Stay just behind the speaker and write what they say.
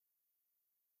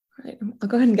Right. I'll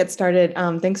go ahead and get started.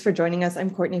 Thanks for joining us. I'm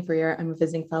Courtney Freer. I'm a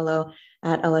visiting fellow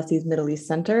at LSE's Middle East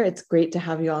Center. It's great to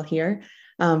have you all here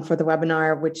for the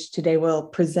webinar, which today will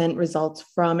present results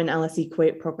from an LSE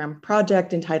Kuwait program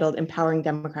project entitled Empowering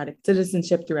Democratic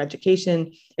Citizenship Through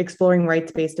Education, Exploring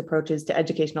Rights-Based Approaches to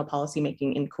Educational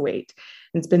Policymaking in Kuwait.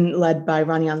 It's been led by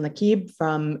Ranian Nakib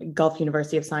from Gulf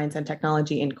University of Science and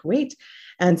Technology in Kuwait,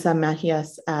 and Sam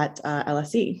Mahias at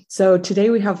LSE. So today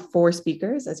we have 4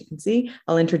 speakers, as you can see.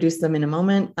 I'll introduce them in a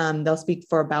moment. They'll speak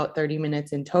for about 30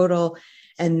 minutes in total,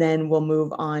 and then we'll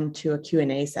move on to a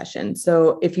Q&A session.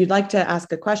 So if you'd like to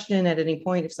ask a question at any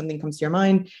point, if something comes to your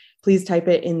mind, please type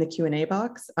it in the Q&A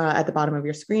box at the bottom of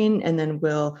your screen, and then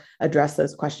we'll address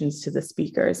those questions to the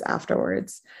speakers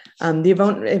afterwards.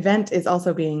 The event is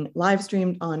also being live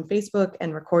streamed on Facebook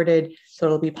and recorded, so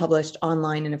it'll be published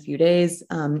online in a few days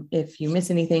if you miss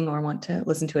anything or want to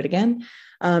listen to it again.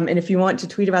 And if you want to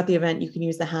tweet about the event, you can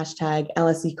use the hashtag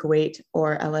LSE Kuwait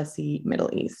or LSE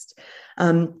Middle East.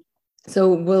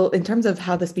 So in terms of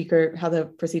how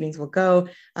the proceedings will go,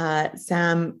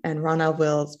 Sam and Rana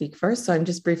will speak first. So I'm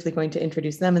just briefly going to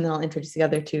introduce them, and then I'll introduce the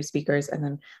other 2 speakers and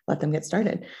then let them get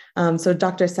started. So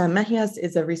Dr. Sam Mahias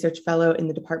is a research fellow in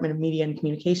the Department of Media and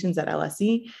Communications at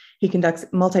LSE. He conducts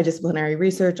multidisciplinary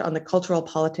research on the cultural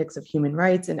politics of human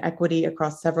rights and equity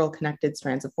across several connected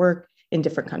strands of work in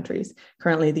different countries,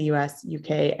 currently the US,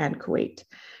 UK, and Kuwait.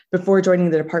 Before joining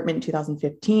the department in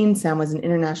 2015, Sam was an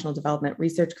international development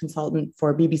research consultant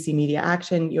for BBC Media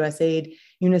Action, USAID,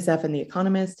 UNICEF, and The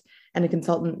Economist, and a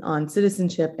consultant on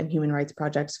citizenship and human rights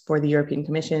projects for the European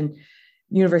Commission,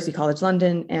 University College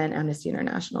London, and Amnesty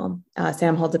International.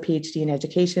 Sam holds a PhD in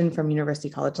education from University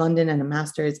College London and a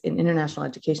master's in international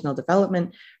educational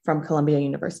development from Columbia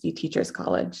University Teachers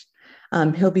College.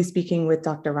 He'll be speaking with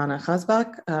Dr. Rana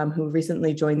Khasbak, who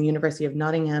recently joined the University of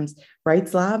Nottingham's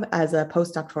Rights Lab as a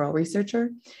postdoctoral researcher.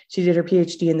 She did her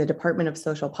PhD in the Department of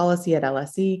Social Policy at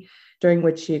LSE, during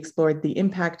which she explored the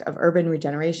impact of urban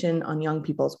regeneration on young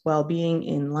people's well-being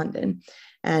in London.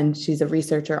 And she's a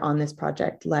researcher on this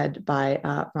project led by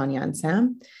Rania and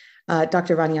Sam.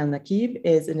 Dr. Ranian Nakib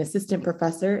is an assistant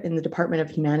professor in the Department of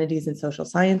Humanities and Social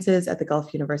Sciences at the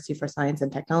Gulf University for Science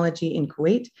and Technology in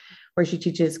Kuwait, where she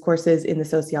teaches courses in the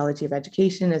sociology of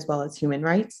education as well as human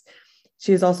rights.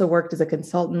 She has also worked as a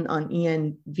consultant on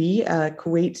ENV, a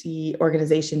Kuwaiti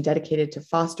organization dedicated to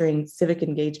fostering civic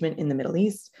engagement in the Middle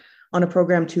East, on a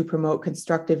program to promote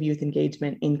constructive youth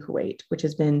engagement in Kuwait, which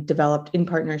has been developed in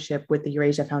partnership with the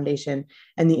Eurasia Foundation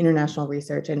and the International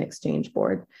Research and Exchange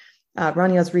Board.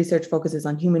 Rania's research focuses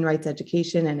on human rights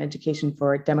education and education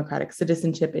for democratic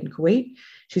citizenship in Kuwait.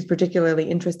 She's particularly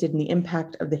interested in the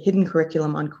impact of the hidden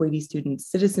curriculum on Kuwaiti students'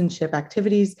 citizenship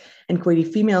activities and Kuwaiti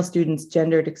female students'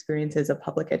 gendered experiences of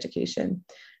public education.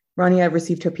 Rania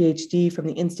received her PhD from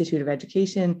the Institute of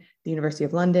Education, the University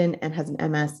of London, and has an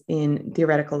MS in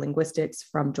theoretical linguistics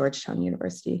from Georgetown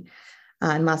University.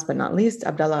 And last but not least,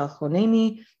 Abdallah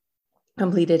Al-Khonaini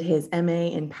completed his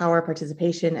MA in Power,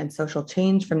 Participation, and Social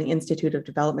Change from the Institute of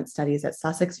Development Studies at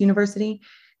Sussex University.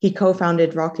 He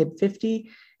co-founded Rakib 50,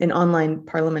 an online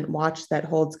parliament watch that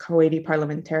holds Kuwaiti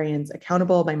parliamentarians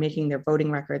accountable by making their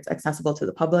voting records accessible to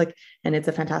the public. And it's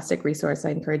a fantastic resource. I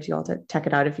encourage you all to check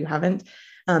it out if you haven't.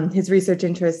 His research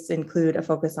interests include a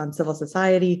focus on civil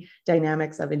society,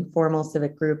 dynamics of informal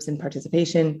civic groups and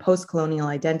participation, post-colonial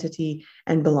identity,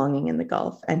 and belonging in the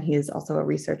Gulf. And he is also a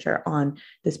researcher on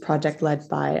this project led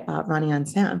by Rania and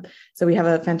Sam. So we have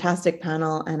a fantastic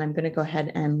panel, and I'm going to go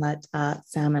ahead and let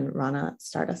Sam and Rana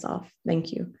start us off.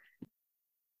 Thank you.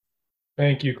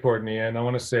 Thank you, Courtney. And I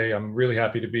want to say I'm really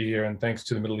happy to be here, and thanks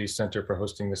to the Middle East Center for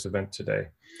hosting this event today.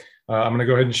 I'm going to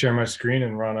go ahead and share my screen,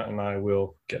 and Rana and I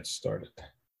will get started. Okay,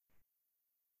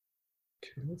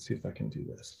 let's see if I can do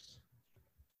this.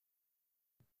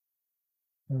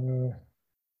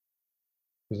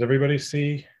 Does everybody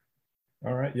see?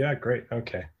 All right, yeah, great,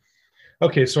 okay.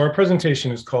 Okay, so our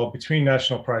presentation is called Between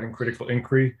National Pride and Critical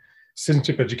Inquiry,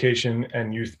 Citizenship Education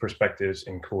and Youth Perspectives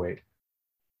in Kuwait.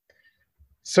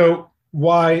 So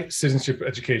why citizenship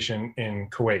education in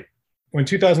Kuwait? In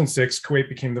 2006, Kuwait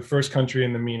became the first country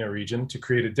in the MENA region to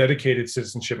create a dedicated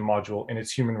citizenship module in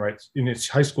its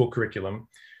high school curriculum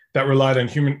that relied on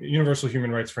universal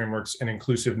human rights frameworks and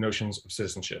inclusive notions of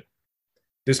citizenship.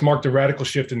 This marked a radical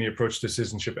shift in the approach to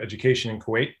citizenship education in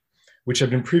Kuwait, which had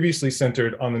been previously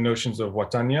centered on the notions of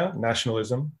wataniya,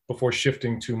 nationalism, before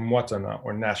shifting to muwatana,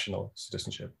 or national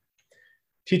citizenship.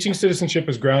 Teaching citizenship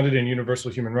as grounded in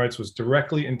universal human rights was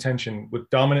directly in tension with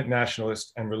dominant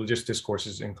nationalist and religious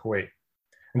discourses in Kuwait.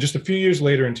 And just a few years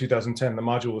later, in 2010, the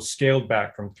module was scaled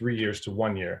back from 3 years to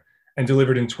 1 year and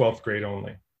delivered in 12th grade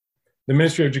only. The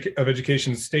Ministry of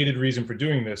Education's stated reason for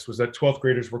doing this was that 12th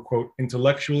graders were, quote,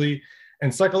 intellectually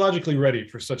and psychologically ready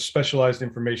for such specialized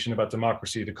information about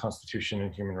democracy, the Constitution,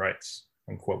 and human rights,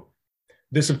 unquote.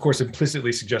 This, of course,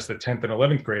 implicitly suggests that 10th and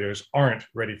 11th graders aren't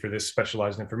ready for this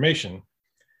specialized information.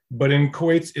 But in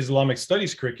Kuwait's Islamic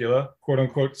studies curricula, quote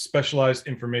unquote, specialized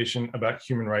information about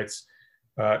human rights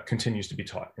continues to be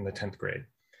taught in the 10th grade.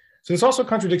 So this also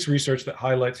contradicts research that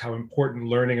highlights how important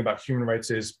learning about human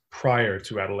rights is prior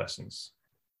to adolescence.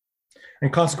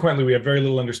 And consequently, we have very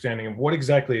little understanding of what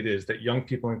exactly it is that young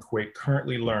people in Kuwait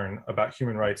currently learn about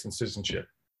human rights and citizenship.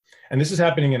 And this is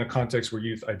happening in a context where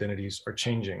youth identities are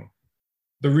changing.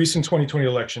 The recent 2020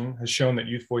 election has shown that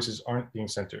youth voices aren't being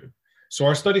centered. So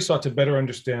our study sought to better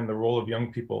understand the role of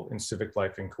young people in civic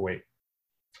life in Kuwait.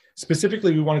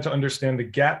 Specifically, we wanted to understand the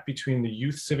gap between the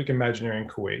youth civic imaginary in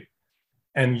Kuwait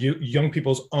and young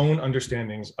people's own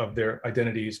understandings of their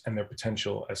identities and their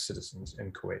potential as citizens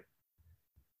in Kuwait.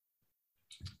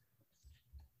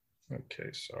 Okay,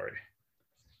 sorry.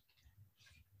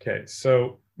 Okay,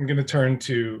 so I'm going to turn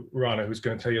to Rana, who's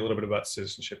going to tell you a little bit about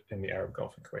citizenship in the Arab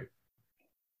Gulf in Kuwait.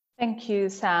 Thank you,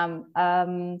 Sam.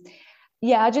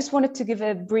 Yeah, I just wanted to give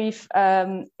a brief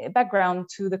background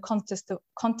to the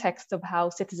context of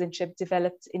how citizenship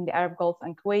developed in the Arab Gulf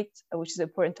and Kuwait, which is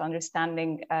important to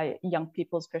understanding young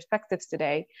people's perspectives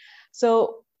today.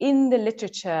 So in the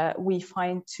literature, we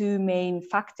find two main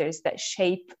factors that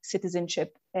shape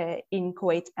citizenship in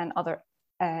Kuwait and other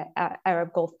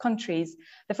Arab Gulf countries.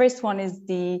 The first one is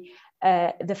the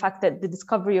fact that the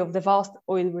discovery of the vast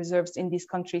oil reserves in these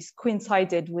countries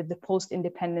coincided with the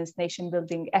post-independence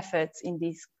nation-building efforts in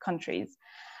these countries.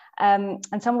 And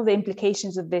some of the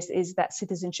implications of this is that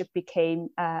citizenship became,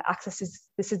 access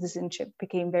to citizenship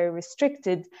became very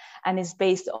restricted and is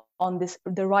based on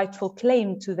the rightful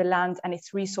claim to the land and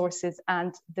its resources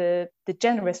and the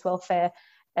generous welfare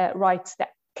rights that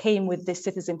came with this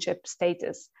citizenship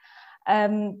status.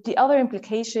 The other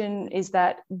implication is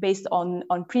that, based on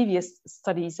previous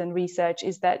studies and research,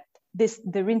 is that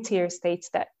the rentier states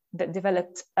that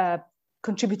developed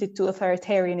contributed to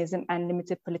authoritarianism and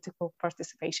limited political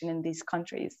participation in these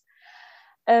countries.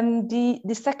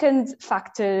 The second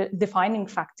factor, defining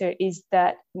factor, is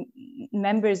that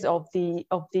members of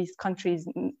these countries,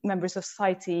 members of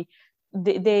society,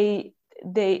 they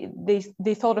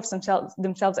thought of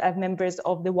themselves as members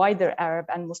of the wider Arab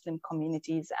and Muslim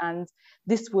communities. And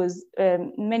this was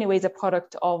in many ways a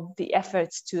product of the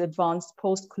efforts to advance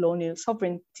post-colonial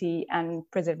sovereignty and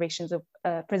preservation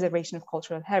of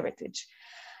cultural heritage.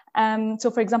 So,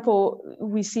 for example,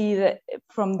 we see that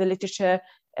from the literature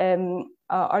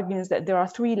arguments that there are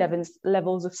three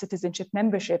levels of citizenship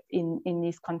membership in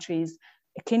these countries: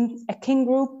 a kin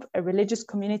group, a religious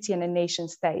community, and a nation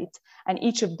state. And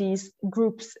each of these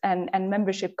groups and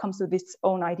membership comes with its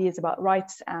own ideas about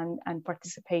rights and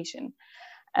participation.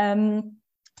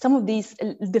 Some of these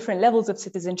different levels of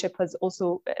citizenship has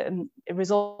also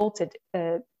resulted,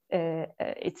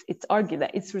 it's argued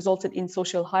that it's resulted in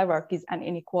social hierarchies and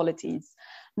inequalities,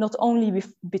 not only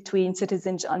between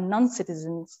citizens and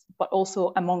non-citizens, but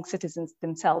also among citizens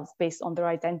themselves based on their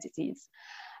identities.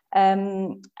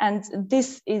 And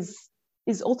this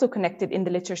is also connected in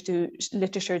the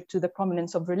literature to the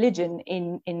prominence of religion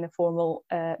in the formal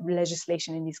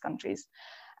legislation in these countries.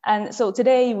 And so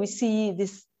today we see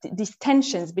these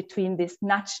tensions between this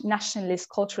nationalist,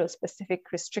 cultural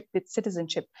specific, restricted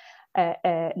citizenship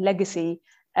legacy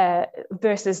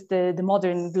versus the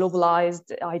modern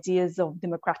globalized ideas of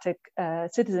democratic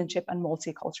citizenship and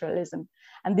multiculturalism.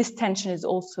 And this tension is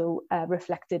also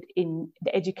reflected in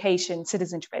the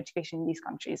citizenship education in these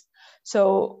countries.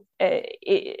 So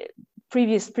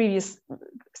previous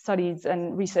studies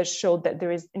and research showed that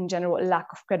there is in general a lack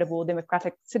of credible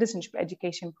democratic citizenship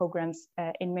education programs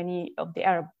in many of the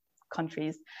Arab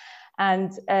countries.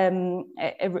 And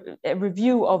a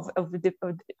review of the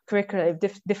curricula of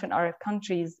different Arab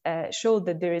countries showed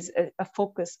that there is a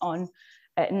focus on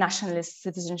nationalist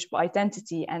citizenship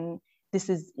identity, and this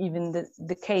is even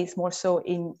the case more so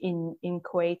in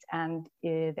Kuwait and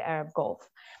the Arab Gulf.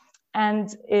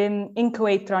 And in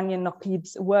Kuwait, Rania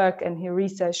Naqib's work and her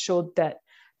research showed that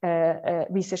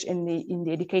research in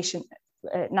the education,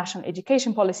 national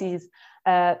education policies,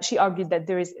 she argued that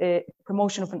there is a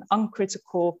promotion of an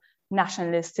uncritical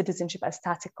nationalist citizenship as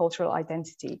static cultural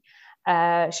identity.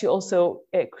 She also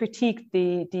critiqued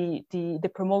the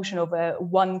promotion of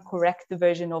one correct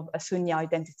version of a Sunni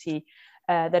identity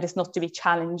that is not to be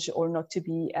challenged or not to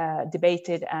be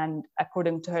debated, and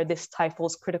according to her, this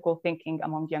stifles critical thinking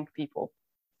among young people.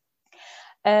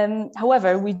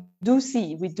 However, we do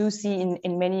see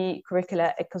in many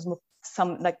curricula a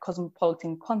some like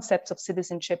cosmopolitan concepts of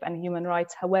citizenship and human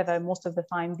rights. However, most of the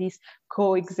time these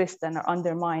coexist and are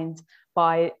undermined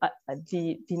by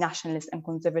the nationalist and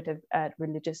conservative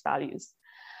religious values.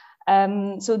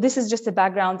 So this is just a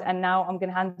background, and now I'm going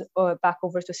to hand back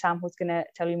over to Sam, who's going to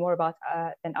tell you more about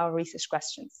our research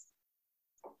questions.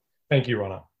 Thank you,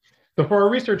 Rana. So for our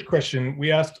research question,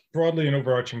 we asked broadly an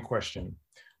overarching question.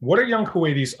 What are young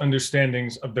Kuwaitis'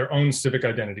 understandings of their own civic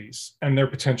identities and their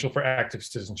potential for active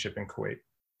citizenship in Kuwait?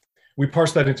 We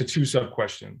parsed that into two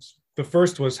sub-questions. The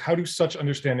first was, how do such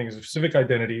understandings of civic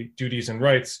identity, duties, and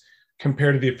rights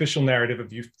compare to the official narrative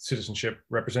of youth citizenship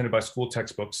represented by school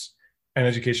textbooks and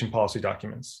education policy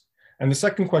documents? And the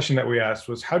second question that we asked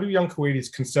was, how do young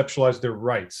Kuwaitis conceptualize their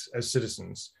rights as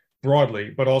citizens broadly,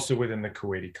 but also within the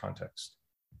Kuwaiti context?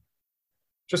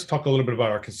 Just talk a little bit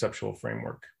about our conceptual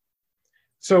framework.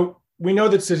 So we know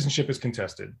that citizenship is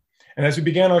contested. And as we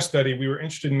began our study, we were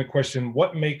interested in the question,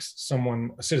 what makes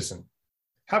someone a citizen?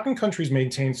 How can countries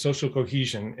maintain social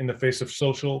cohesion in the face of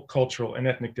social, cultural, and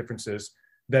ethnic differences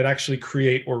that actually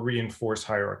create or reinforce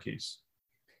hierarchies?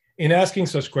 In asking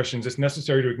such questions, it's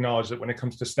necessary to acknowledge that when it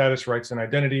comes to status, rights, and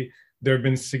identity, there have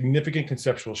been significant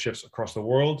conceptual shifts across the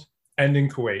world and in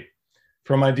Kuwait,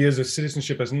 from ideas of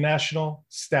citizenship as national,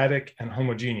 static, and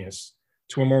homogeneous,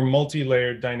 to a more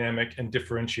multi-layered, dynamic, and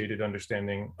differentiated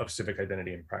understanding of civic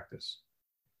identity in practice.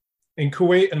 In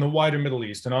Kuwait and the wider Middle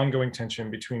East, an ongoing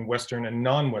tension between Western and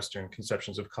non-Western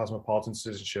conceptions of cosmopolitan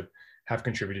citizenship have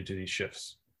contributed to these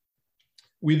shifts.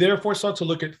 We therefore sought to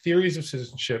look at theories of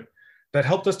citizenship that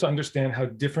helped us to understand how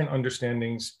different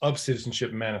understandings of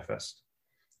citizenship manifest.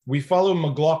 We follow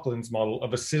McLaughlin's model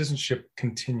of a citizenship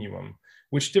continuum,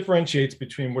 which differentiates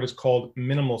between what is called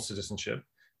minimal citizenship,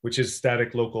 which is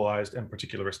static, localized, and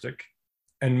particularistic,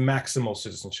 and maximal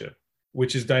citizenship,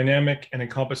 which is dynamic and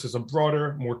encompasses a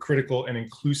broader, more critical and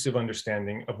inclusive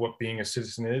understanding of what being a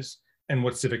citizen is and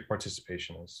what civic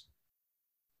participation is.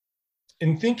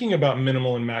 In thinking about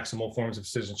minimal and maximal forms of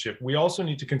citizenship, we also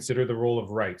need to consider the role of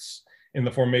rights in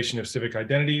the formation of civic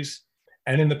identities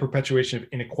and in the perpetuation of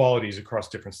inequalities across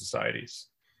different societies.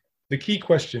 The key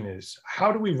question is,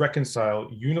 how do we reconcile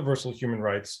universal human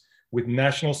rights with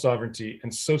national sovereignty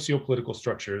and socio-political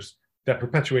structures that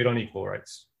perpetuate unequal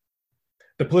rights?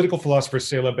 The political philosopher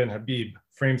Salah Ben Habib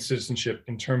framed citizenship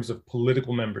in terms of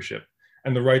political membership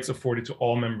and the rights afforded to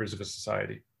all members of a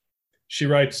society. She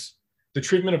writes, "The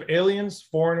treatment of aliens,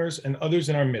 foreigners, and others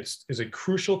in our midst is a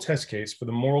crucial test case for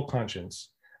the moral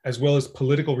conscience, as well as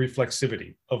political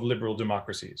reflexivity of liberal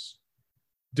democracies.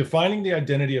 Defining the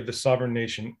identity of the sovereign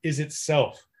nation is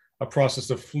itself a process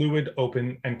of fluid,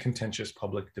 open, and contentious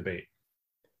public debate.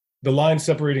 The lines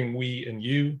separating we and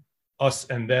you, us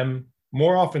and them,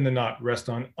 more often than not rest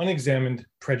on unexamined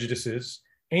prejudices,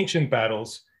 ancient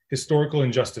battles, historical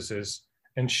injustices,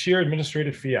 and sheer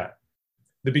administrative fiat.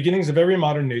 The beginnings of every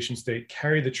modern nation state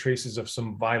carry the traces of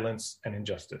some violence and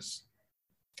injustice."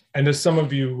 And as some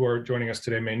of you who are joining us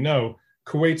today may know,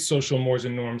 Kuwait's social mores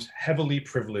and norms heavily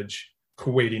privilege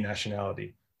Kuwaiti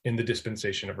nationality in the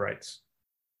dispensation of rights.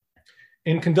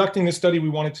 In conducting this study, we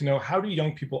wanted to know, how do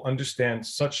young people understand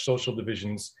such social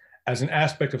divisions as an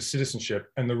aspect of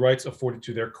citizenship and the rights afforded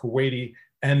to their Kuwaiti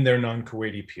and their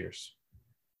non-Kuwaiti peers?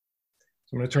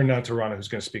 So I'm going to turn now to Rana, who's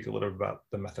going to speak a little bit about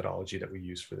the methodology that we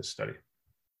use for this study.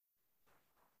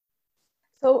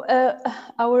 So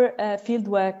our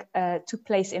fieldwork took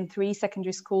place in 3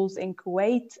 secondary schools in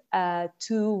Kuwait.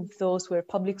 2 of those were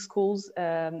public schools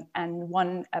and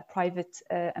 1 private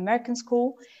American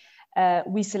school.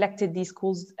 We selected these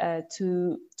schools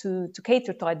to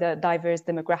cater to the diverse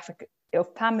demographic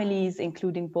of families,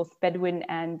 including both Bedouin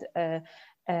and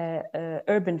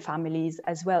urban families,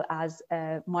 as well as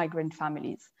migrant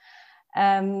families.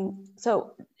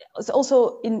 So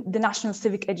also in the national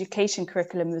civic education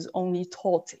curriculum is only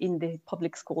taught in the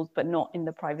public schools, but not in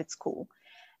the private school.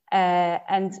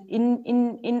 And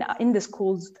in the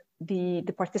schools,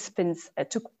 the participants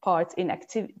took part in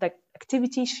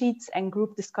activity sheets and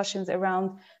group discussions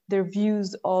around their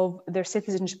views of their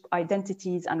citizenship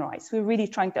identities and rights. We're really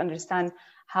trying to understand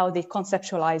how they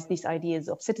conceptualize these ideas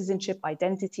of citizenship,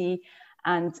 identity,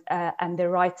 and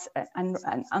their rights and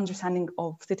understanding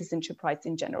of citizenship rights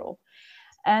in general.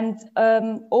 And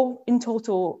in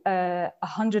total,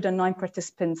 109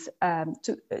 participants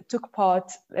took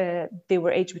part. They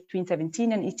were aged between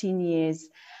 17 and 18 years,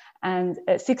 and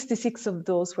 66 of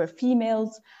those were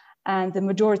females, and the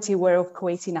majority were of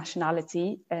Kuwaiti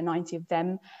nationality, 90 of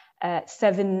them.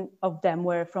 7 of them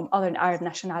were from other Arab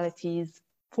nationalities,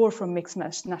 4 from mixed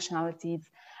nationalities,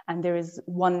 and there is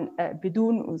 1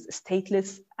 Bedouin who's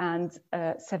stateless, and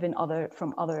 7 other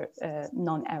from other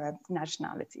non-Arab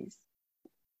nationalities.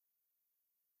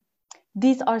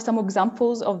 These are some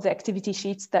examples of the activity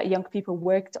sheets that young people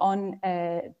worked on.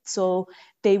 So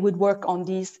they would work on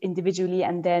these individually,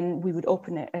 and then we would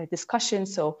open a discussion.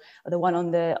 So the one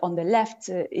on the left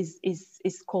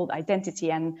is called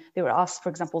identity, and they were asked, for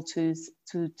example, to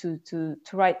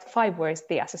write 5 words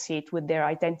they associate with their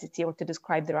identity or to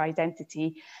describe their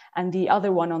identity. And the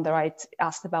other one on the right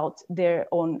asked about their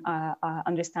own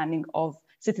understanding of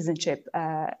citizenship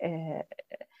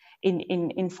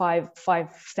in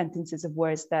five sentences of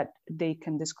words that they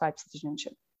can describe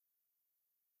citizenship.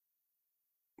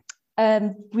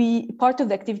 Part of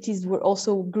the activities were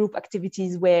also group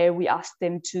activities where we asked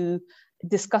them to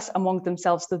discuss among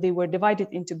themselves. So they were divided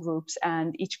into groups,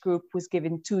 and each group was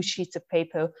given 2 sheets of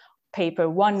paper,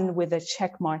 one with a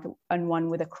check mark and one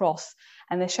with a cross.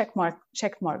 And the check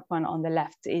mark one on the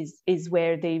left is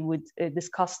where they would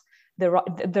discuss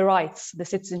the rights, the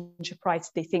citizenship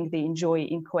rights they think they enjoy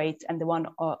in Kuwait, and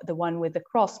the one with the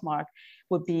cross mark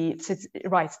would be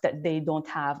rights that they don't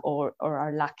have or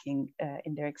are lacking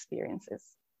in their experiences.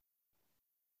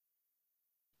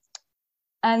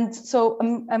 And so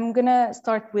I'm gonna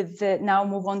start with now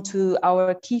move on to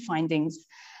our key findings.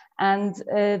 And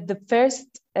the first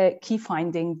key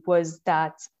finding was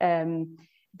that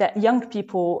that young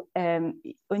people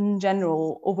in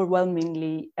general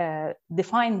overwhelmingly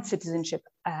define citizenship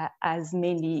as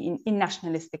mainly in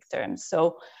nationalistic terms.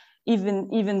 So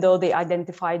even though they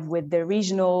identified with their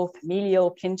regional,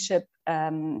 familial, kinship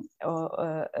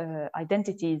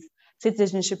identities,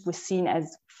 citizenship was seen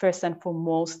as first and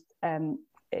foremost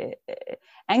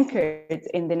anchored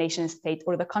in the nation state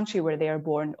or the country where they are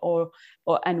born,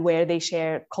 and where they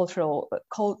share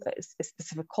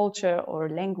specific culture or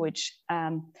language.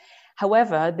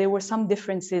 However, there were some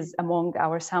differences among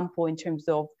our sample in terms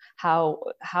of how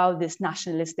these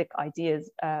nationalistic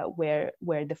ideas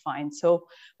were defined. So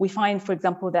we find, for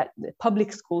example, that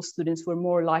public school students were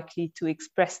more likely to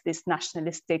express this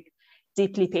nationalistic,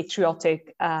 deeply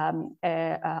patriotic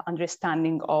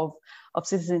understanding of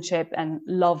citizenship and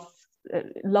love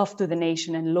to the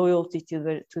nation and loyalty to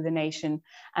the nation.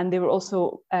 And they were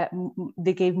also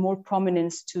they gave more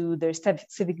prominence to their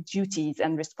civic duties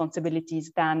and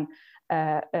responsibilities than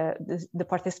the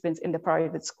participants in the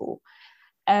private school.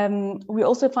 We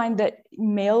also find that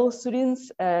male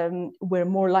students were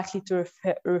more likely to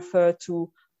refer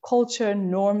to culture,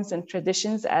 norms, and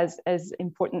traditions as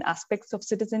important aspects of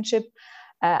citizenship,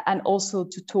 and also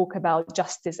to talk about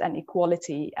justice and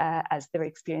equality as their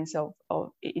experience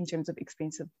in terms of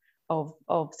experience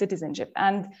of citizenship.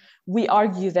 And we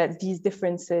argue that these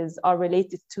differences are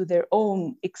related to their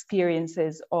own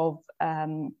experiences of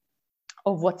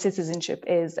what citizenship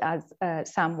is, as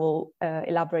Sam will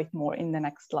elaborate more in the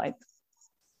next slide.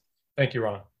 Thank you,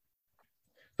 Rana.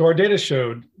 So our data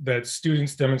showed that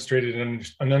students demonstrated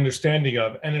an understanding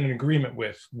of and an agreement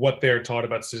with what they're taught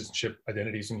about citizenship,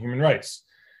 identities, and human rights.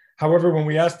 However, when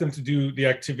we asked them to do the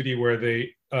activity where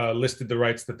they listed the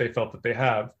rights that they felt that they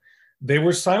have, they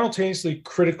were simultaneously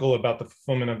critical about the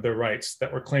fulfillment of their rights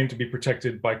that were claimed to be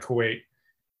protected by Kuwait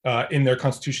in their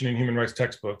constitution and human rights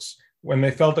textbooks, when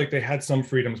they felt like they had some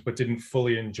freedoms but didn't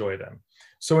fully enjoy them.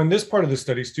 So in this part of the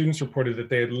study, students reported that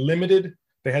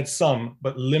they had some,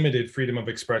 but limited freedom of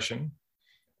expression,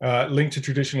 linked to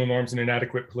traditional norms and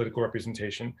inadequate political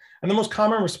representation. And the most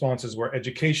common responses were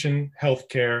education,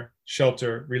 healthcare,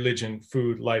 shelter, religion,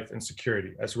 food, life, and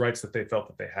security as rights that they felt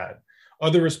that they had.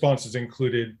 Other responses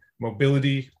included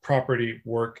mobility, property,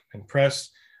 work, and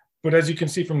press. But as you can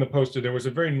see from the poster, there was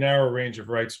a very narrow range of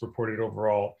rights reported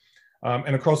overall.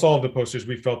 And across all of the posters,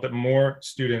 we felt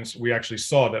that we actually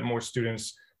saw that more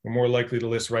students were more likely to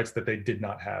list rights that they did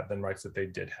not have than rights that they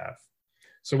did have.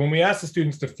 So when we asked the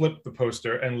students to flip the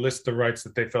poster and list the rights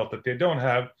that they felt that they don't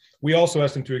have, we also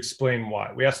asked them to explain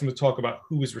why. We asked them to talk about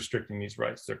who is restricting these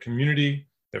rights: their community,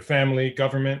 their family,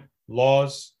 government,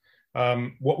 laws.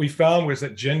 What we found was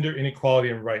that gender inequality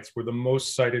and rights were the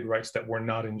most cited rights that were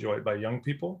not enjoyed by young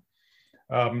people.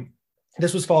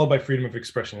 This was followed by freedom of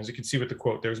expression. As you can see with the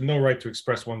quote, there's no right to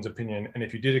express one's opinion, and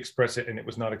if you did express it and it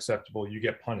was not acceptable, you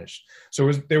get punished.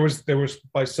 So there was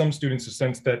by some students a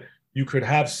sense that you could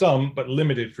have some, but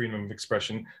limited freedom of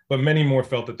expression, but many more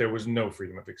felt that there was no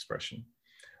freedom of expression.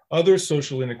 Other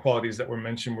social inequalities that were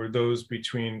mentioned were those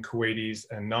between Kuwaitis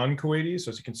and non-Kuwaitis.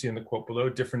 So as you can see in the quote below,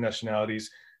 different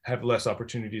nationalities have less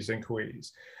opportunities than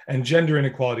Kuwaitis. And gender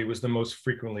inequality was the most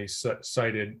frequently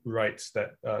cited rights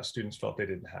that students felt they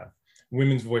didn't have.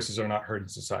 Women's voices are not heard in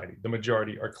society. The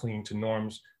majority are clinging to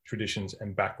norms, traditions,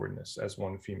 and backwardness, as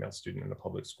one female student in the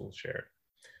public school shared.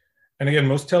 And again,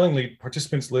 most tellingly,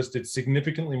 participants listed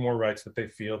significantly more rights that they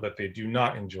feel that they do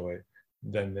not enjoy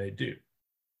than they do.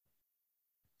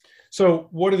 So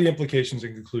what are the implications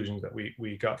and conclusions that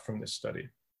we got from this study?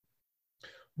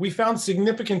 We found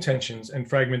significant tensions and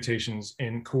fragmentations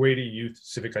in Kuwaiti youth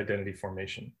civic identity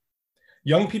formation.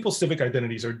 Young people's civic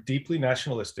identities are deeply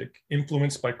nationalistic,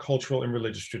 influenced by cultural and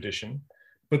religious tradition,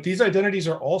 but these identities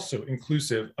are also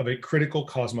inclusive of a critical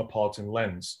cosmopolitan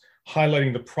lens,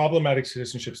 highlighting the problematic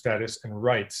citizenship status and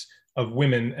rights of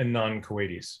women and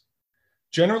non-Kuwaitis.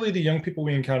 Generally, the young people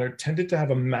we encountered tended to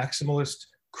have a maximalist,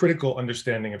 critical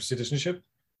understanding of citizenship.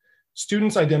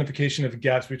 Students' identification of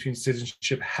gaps between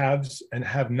citizenship haves and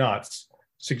have-nots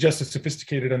suggests a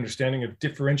sophisticated understanding of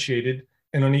differentiated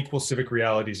and unequal civic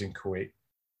realities in Kuwait.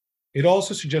 It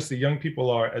also suggests that young people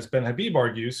are, as Ben Habib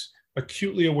argues,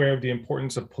 acutely aware of the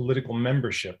importance of political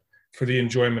membership for the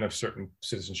enjoyment of certain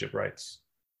citizenship rights.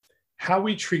 How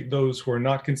we treat those who are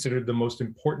not considered the most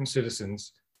important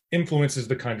citizens influences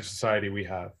the kind of society we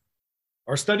have.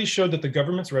 Our study showed that the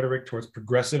government's rhetoric towards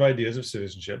progressive ideas of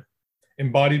citizenship,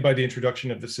 embodied by the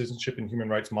introduction of the Citizenship and Human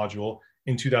Rights module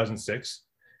in 2006,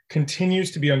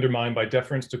 continues to be undermined by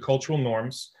deference to cultural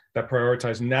norms that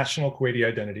prioritize national Kuwaiti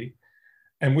identity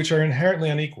and which are inherently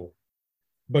unequal.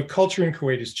 But culture in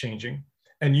Kuwait is changing,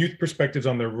 and youth perspectives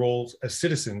on their roles as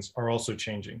citizens are also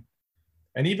changing.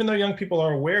 And even though young people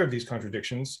are aware of these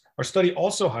contradictions, our study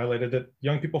also highlighted that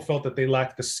young people felt that they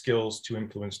lacked the skills to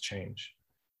influence change.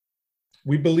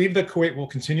 We believe that Kuwait will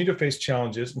continue to face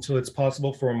challenges until it's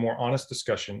possible for a more honest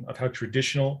discussion of how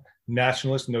traditional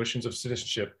nationalist notions of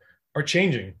citizenship are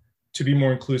changing to be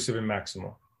more inclusive and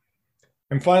maximal.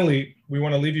 And finally, we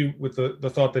want to leave you with the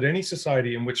thought that any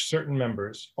society in which certain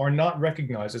members are not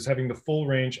recognized as having the full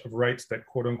range of rights that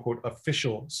quote unquote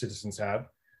official citizens have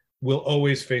will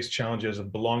always face challenges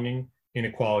of belonging,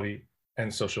 inequality,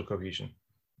 and social cohesion.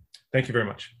 Thank you very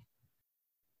much.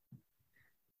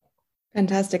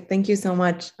 Fantastic. Thank you so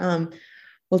much.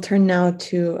 We'll turn now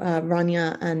to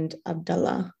Rania and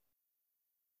Abdullah.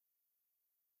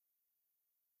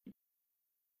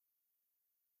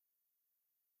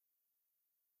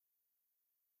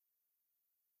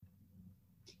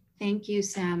 Thank you,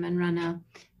 Sam and Rana.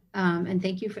 And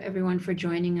thank you for everyone for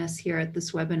joining us here at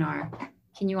this webinar.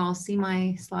 Can you all see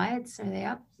my slides? Are they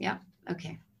up? Yeah,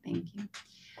 okay, thank you.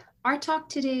 Our talk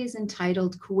today is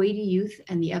entitled Kuwaiti Youth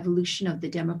and the Evolution of the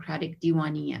Democratic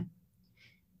Diwaniyah.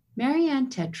 Marianne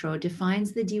Tetro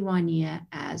defines the Diwaniyah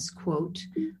as, quote,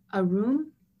 a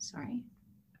room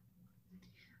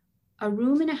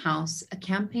in a house, a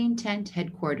campaign tent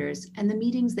headquarters, and the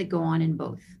meetings that go on in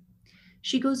both.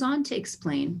 She goes on to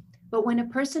explain, but when a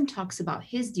person talks about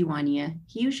his Diwaniyah,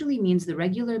 he usually means the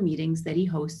regular meetings that he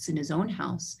hosts in his own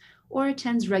house or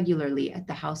attends regularly at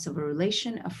the house of a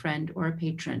relation, a friend, or a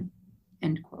patron,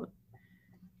 end quote.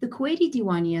 The Kuwaiti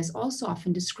Diwaniyah is also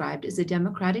often described as a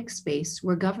democratic space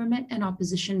where government and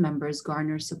opposition members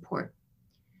garner support.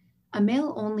 A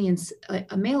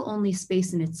male-only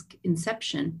space in its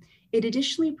inception, it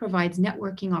additionally provides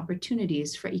networking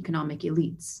opportunities for economic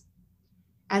elites.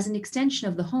 As an extension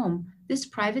of the home, this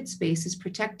private space is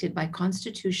protected by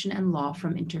constitution and law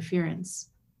from interference.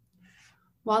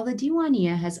 While the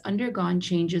Diwaniyah has undergone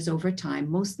changes over time,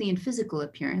 mostly in physical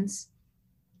appearance,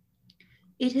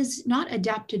 it has not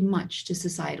adapted much to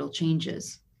societal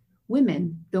changes.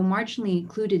 Women, though marginally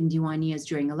included in Diwaniyahs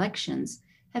during elections,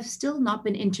 have still not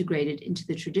been integrated into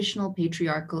the traditional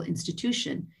patriarchal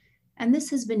institution, and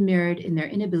this has been mirrored in their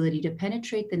inability to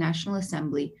penetrate the National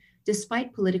Assembly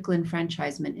despite political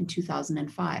enfranchisement in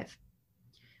 2005.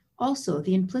 Also,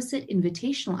 the implicit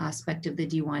invitational aspect of the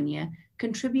Diwaniyah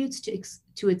contributes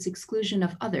to its exclusion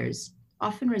of others,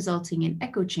 often resulting in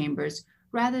echo chambers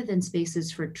rather than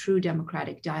spaces for true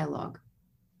democratic dialogue.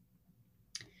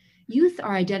 Youth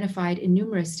are identified in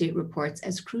numerous state reports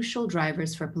as crucial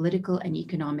drivers for political and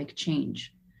economic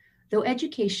change. Though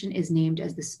education is named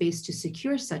as the space to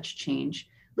secure such change,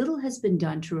 little has been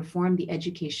done to reform the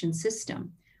education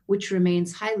system, which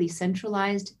remains highly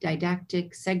centralized,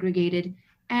 didactic, segregated,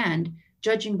 and,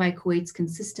 judging by Kuwait's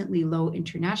consistently low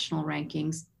international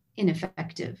rankings,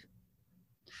 ineffective.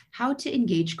 How to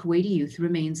engage Kuwaiti youth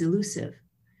remains elusive.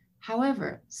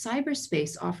 However,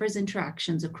 cyberspace offers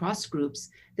interactions across groups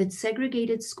that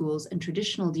segregated schools and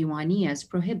traditional Diwaniyahs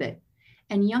prohibit,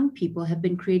 and young people have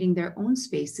been creating their own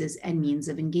spaces and means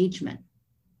of engagement.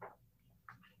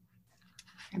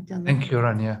 Abdullah. Thank you,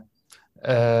 Rania.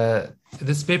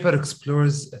 This paper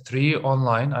explores 3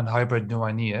 online and hybrid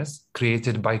Diwaniyahs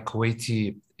created by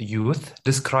Kuwaiti youth,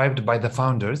 described by the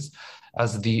founders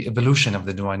as the evolution of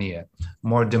the Diwaniyah,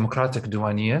 more democratic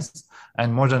Diwaniyahs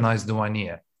and modernized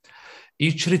Diwaniyah.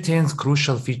 Each retains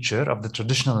crucial feature of the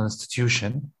traditional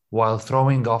institution while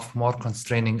throwing off more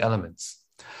constraining elements.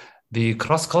 The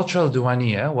cross-cultural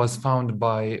Diwaniyah was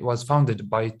founded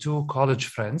by two college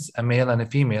friends, a male and a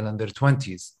female in their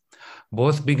 20s.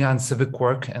 Both began civic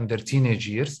work in their teenage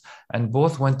years, and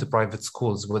both went to private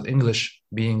schools, with English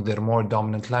being their more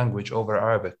dominant language over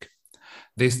Arabic.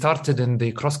 They started in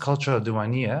the cross-cultural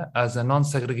Diwaniyah as a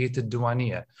non-segregated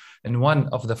Diwaniyah in one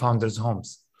of the founders'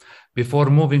 homes, before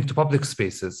moving to public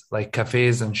spaces like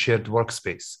cafes and shared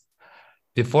workspace.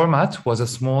 The format was a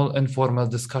small informal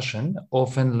discussion,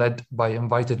 often led by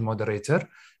invited moderator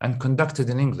and conducted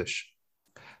in English.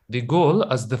 The goal,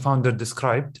 as the founder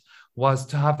described, was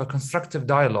to have a constructive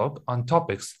dialogue on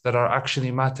topics that are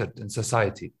actually mattered in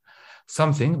society,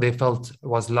 something they felt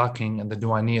was lacking in the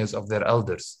Diwaniyahs of their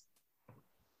elders.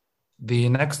 The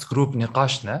next group,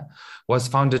 Niqashna, was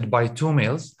founded by two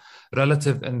males,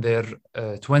 relative in their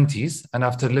 20s, and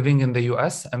after living in the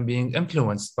US and being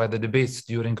influenced by the debates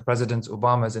during President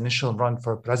Obama's initial run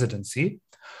for presidency,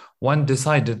 one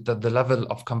decided that the level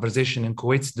of conversation in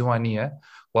Kuwait's Diwaniyah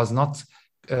was not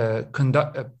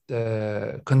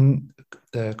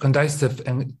conducive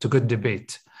to good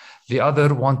debate. The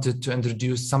other wanted to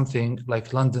introduce something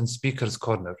like London Speaker's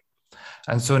Corner.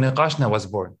 And so Niqashna was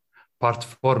born, part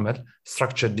formal,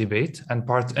 structured debate, and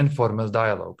part informal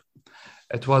dialogue.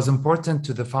 It was important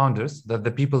to the founders that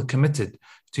the people committed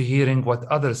to hearing what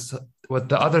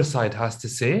the other side has to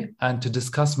say and to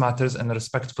discuss matters in a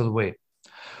respectful way.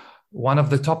 Once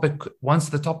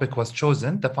the topic was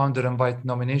chosen, the founder invited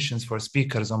nominations for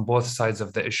speakers on both sides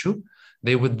of the issue.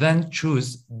 They would then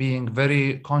choose, being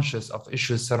very conscious of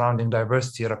issues surrounding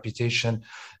diversity, reputation,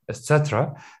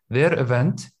 etc. Their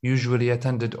event, usually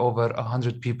attended over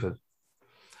 100 people,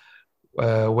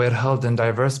 were held in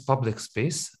diverse public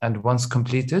space, and once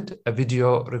completed, a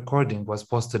video recording was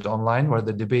posted online where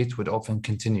the debate would often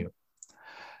continue.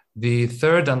 The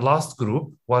third and last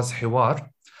group was Hiwar,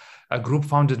 a group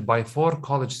founded by 4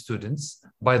 college students,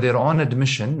 by their own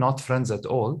admission, not friends at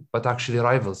all, but actually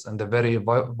rivals in the very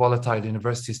volatile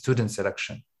university student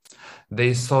selection.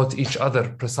 They sought each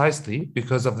other precisely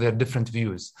because of their different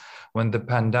views. When the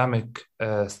pandemic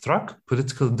struck,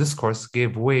 political discourse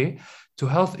gave way to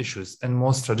health issues in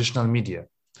most traditional media.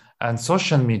 And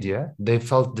social media, they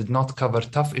felt, did not cover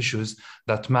tough issues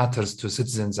that matters to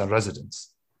citizens and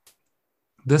residents.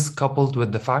 This, coupled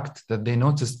with the fact that they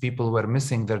noticed people were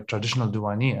missing their traditional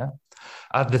Diwaniyah,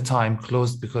 at the time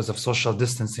closed because of social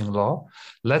distancing law,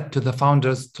 led to the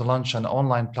founders to launch an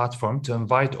online platform to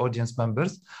invite audience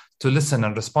members to listen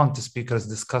and respond to speakers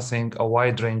discussing a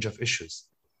wide range of issues.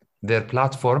 Their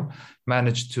platform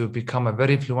managed to become a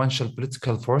very influential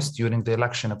political force during the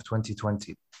election of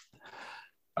 2020.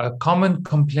 A common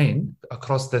complaint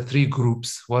across the 3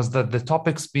 groups was that the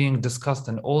topics being discussed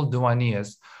in all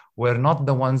Diwaniyahs were not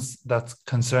the ones that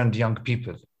concerned young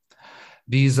people.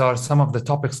 These are some of the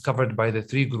topics covered by the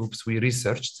 3 groups we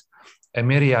researched. A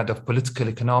myriad of political,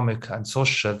 economic, and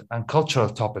social and cultural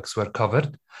topics were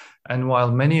covered. And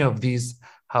while many of these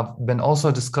have been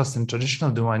also discussed in traditional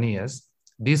Diwaniyahs,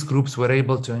 these groups were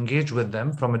able to engage with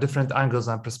them from a different angles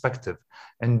and perspective,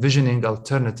 envisioning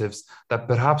alternatives that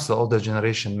perhaps the older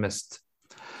generation missed.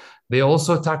 They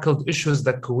also tackled issues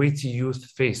that Kuwaiti youth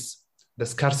face: the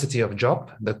scarcity of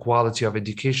job, the quality of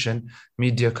education,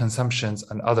 media consumptions,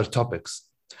 and other topics.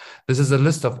 This is a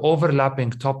list of overlapping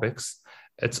topics.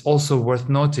 It's also worth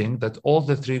noting that all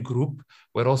the 3 groups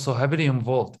were also heavily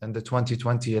involved in the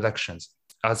 2020 elections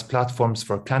as platforms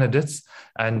for candidates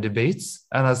and debates,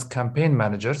 and as campaign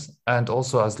managers, and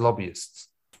also as lobbyists.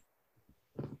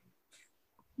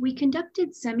 We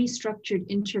conducted semi-structured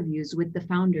interviews with the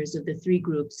founders of the 3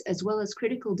 groups, as well as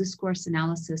critical discourse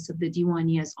analysis of the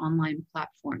Diwaniyah's online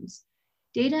platforms.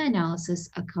 Data analysis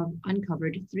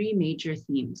uncovered 3 major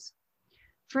themes.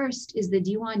 First is the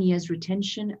Diwaniyah's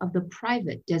retention of the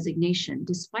private designation,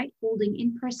 despite holding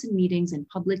in-person meetings in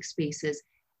public spaces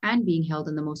and being held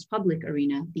in the most public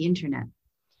arena, the internet.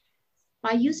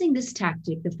 By using this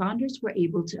tactic, the founders were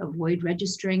able to avoid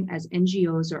registering as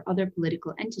NGOs or other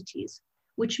political entities,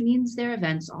 which means their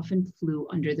events often flew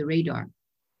under the radar.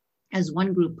 As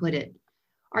one group put it,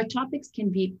 our topics can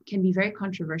be very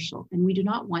controversial, and we do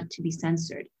not want to be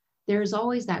censored. There is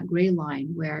always that gray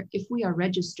line where, if we are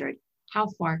registered, how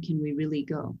far can we really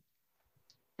go?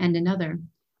 And another,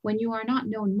 when you are not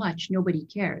known much, nobody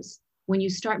cares. When you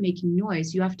start making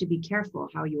noise, you have to be careful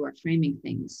how you are framing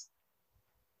things.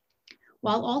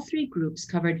 While all 3 groups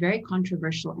covered very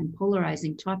controversial and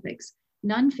polarizing topics,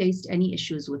 none faced any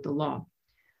issues with the law.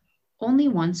 Only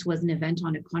once was an event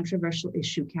on a controversial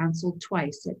issue canceled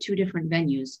twice at 2 different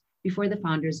venues before the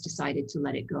founders decided to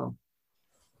let it go.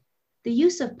 The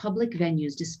use of public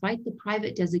venues, despite the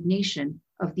private designation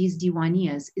of these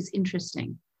Diwaniyahs, is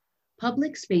interesting.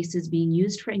 Public spaces being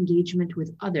used for engagement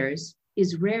with others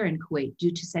is rare in Kuwait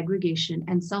due to segregation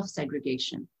and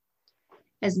self-segregation.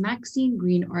 As Maxine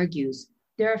Green argues,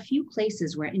 there are few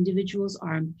places where individuals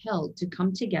are impelled to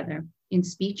come together in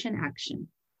speech and action,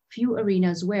 few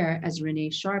arenas where, as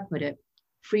Renee Shar put it,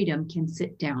 freedom can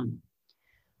sit down.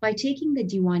 By taking the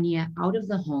Diwania out of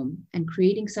the home and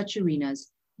creating such arenas,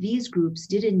 these groups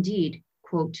did indeed,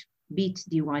 quote, beat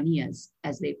Diwaniyas,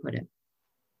 as they put it.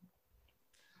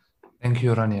 Thank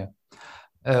you, Rania.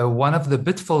 One of the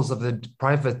pitfalls of the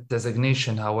private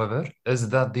designation, however, is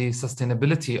that the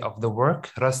sustainability of the work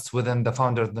rests within the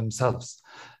founders themselves.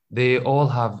 They all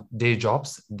have day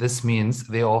jobs. This means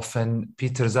they often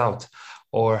peters out,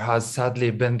 or has sadly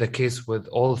been the case with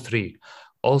all three.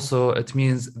 Also, it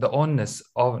means the onus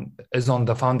is on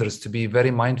the founders to be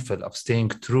very mindful of staying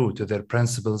true to their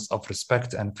principles of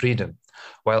respect and freedom,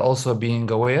 while also being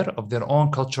aware of their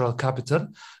own cultural capital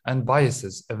and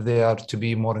biases if they are to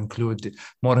be more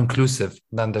inclusive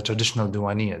than the traditional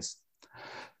Diwaniyas.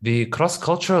 The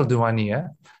cross-cultural Diwaniya,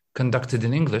 conducted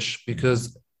in English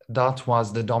because that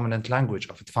was the dominant language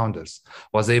of its founders,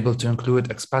 was able to include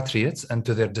expatriates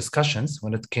into their discussions.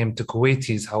 When it came to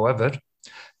Kuwaitis, however,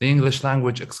 the English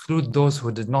language excluded those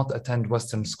who did not attend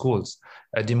Western schools,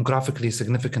 a demographically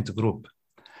significant group.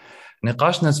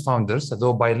 Niqashna's founders,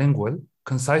 though bilingual,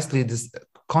 consciously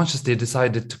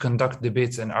decided to conduct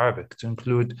debates in Arabic to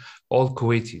include all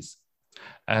Kuwaitis.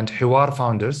 And Hiwar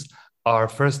founders are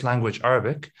first language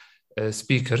Arabic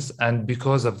speakers, and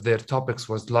because of their topics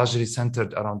was largely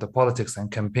centered around the politics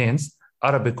and campaigns,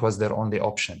 Arabic was their only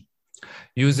option.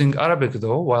 Using Arabic,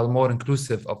 though, while more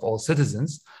inclusive of all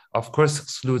citizens, of course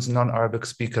excludes non-Arabic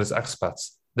speakers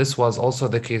expats. This was also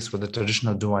the case with the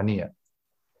traditional Diwaniya.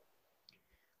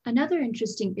 Another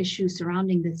interesting issue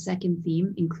surrounding the second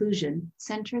theme, inclusion,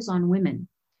 centers on women.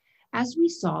 As we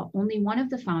saw, only one of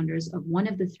the founders of one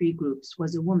of the three groups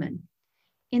was a woman.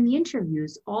 In the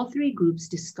interviews, all three groups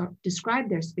described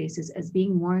their spaces as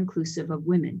being more inclusive of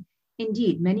women.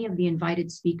 Indeed, many of the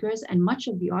invited speakers and much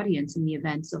of the audience in the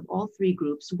events of all three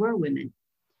groups were women.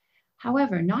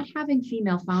 However, not having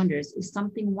female founders is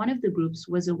something one of the groups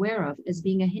was aware of as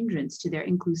being a hindrance to their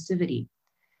inclusivity.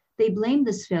 They blamed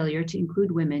this failure to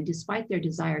include women, despite their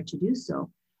desire to do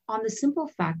so, on the simple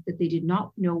fact that they did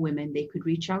not know women they could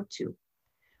reach out to.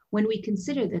 When we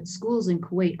consider that schools in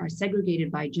Kuwait are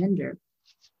segregated by gender,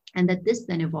 and that this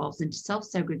then evolves into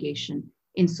self-segregation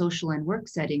in social and work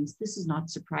settings, this is not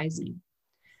surprising.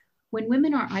 When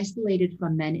women are isolated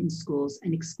from men in schools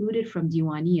and excluded from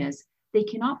Diwaniyas, they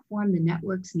cannot form the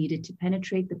networks needed to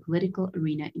penetrate the political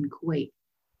arena in Kuwait.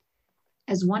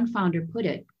 As one founder put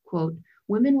it, quote,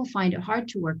 women will find it hard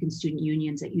to work in student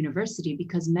unions at university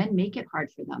because men make it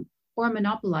hard for them or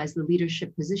monopolize the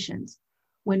leadership positions.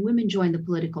 When women join the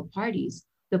political parties,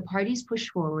 the parties push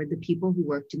forward the people who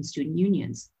worked in student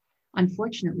unions.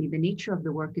 Unfortunately, the nature of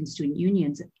the work in student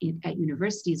unions at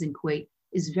universities in Kuwait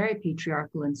is very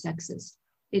patriarchal and sexist.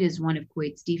 It is one of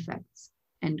Kuwait's defects,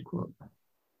 end quote.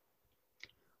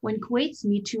 When Kuwait's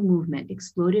Me Too movement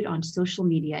exploded on social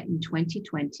media in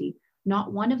 2020,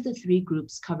 not one of the three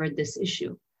groups covered this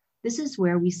issue. This is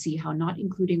where we see how not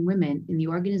including women in the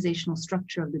organizational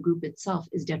structure of the group itself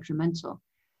is detrimental.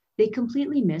 They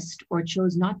completely missed or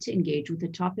chose not to engage with a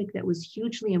topic that was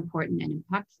hugely important and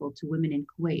impactful to women in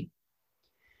Kuwait.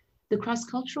 The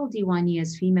cross-cultural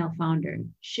Diwaniya's female founder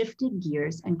shifted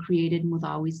gears and created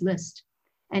Mudawi's List,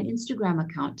 an Instagram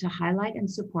account to highlight and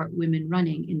support women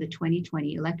running in the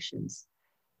 2020 elections.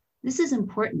 This is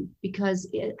important because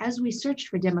as we searched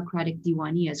for democratic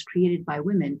Diwaniyas created by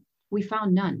women, we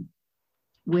found none.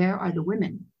 Where are the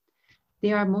women?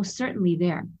 They are most certainly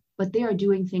there, but they are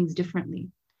doing things differently.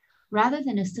 Rather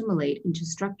than assimilate into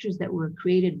structures that were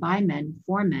created by men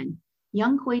for men,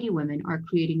 young Kuwaiti women are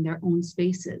creating their own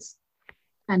spaces.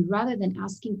 And rather than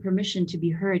asking permission to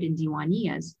be heard in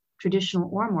Diwaniyas, traditional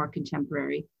or more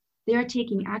contemporary, they are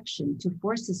taking action to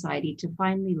force society to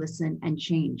finally listen and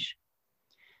change.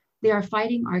 They are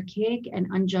fighting archaic and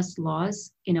unjust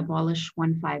laws in Abolish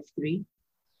 153.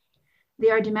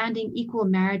 They are demanding equal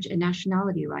marriage and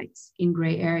nationality rights in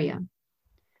Gray Area.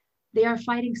 They are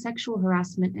fighting sexual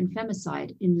harassment and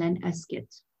femicide in Len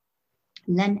Eskit.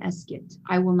 Len Eskit,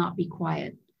 I Will Not Be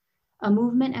Quiet, a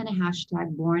movement and a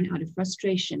hashtag born out of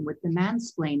frustration with the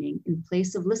mansplaining in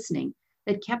place of listening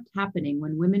that kept happening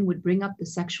when women would bring up the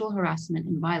sexual harassment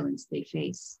and violence they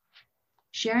face.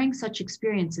 Sharing such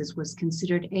experiences was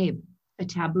considered a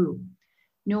taboo.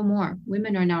 No more,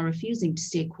 women are now refusing to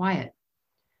stay quiet.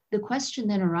 The question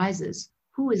then arises,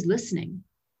 who is listening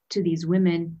to these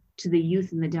women, to the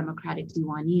youth in the democratic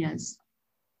Diwaniyas?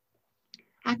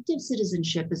 Active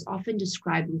citizenship is often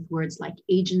described with words like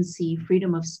agency,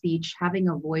 freedom of speech, having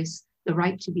a voice, the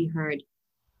right to be heard.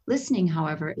 Listening,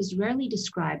 however, is rarely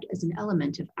described as an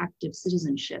element of active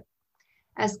citizenship.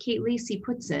 As Kate Lacey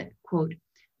puts it, quote,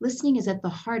 listening is at the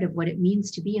heart of what it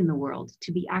means to be in the world,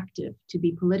 to be active, to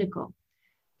be political.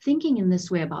 Thinking in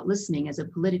this way about listening as a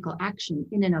political action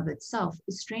in and of itself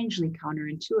is strangely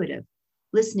counterintuitive.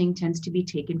 Listening tends to be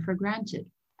taken for granted,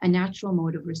 a natural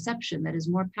mode of reception that is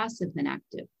more passive than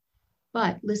active.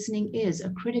 But listening is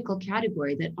a critical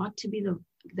category that ought to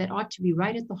be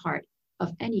right at the heart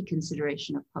of any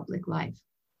consideration of public life,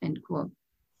 end quote.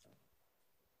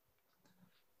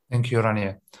 Thank you,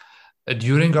 Rania.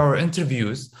 During our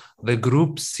interviews, the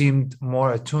group seemed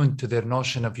more attuned to their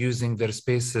notion of using their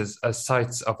spaces as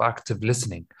sites of active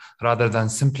listening, rather than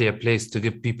simply a place to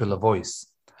give people a voice.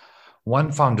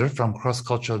 One founder from Cross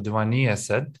Cultural Diwania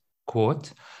said,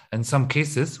 quote, in some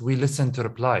cases, we listen to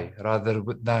reply rather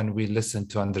than we listen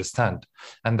to understand.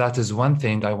 And that is one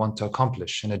thing I want to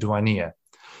accomplish in a Diwania.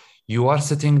 You are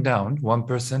sitting down, one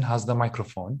person has the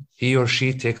microphone, he or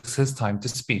she takes his time to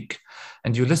speak,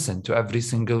 and you listen to every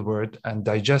single word and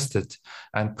digest it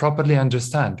and properly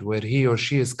understand where he or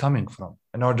she is coming from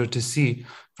in order to see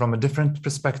from a different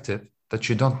perspective that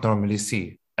you don't normally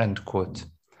see, end quote.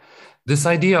 This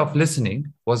idea of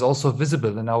listening was also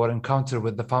visible in our encounter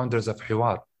with the founders of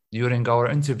Hiwar. During our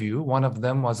interview, one of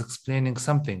them was explaining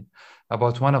something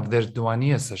about one of their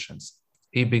Diwania sessions.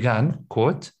 He began,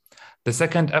 quote, the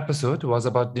second episode was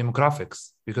about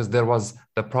demographics because there was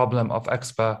the problem of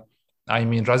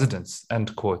residents,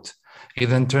 end quote. He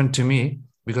then turned to me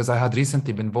because I had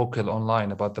recently been vocal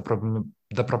online about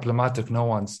the problematic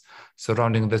nuance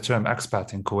surrounding the term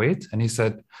expat in Kuwait. And he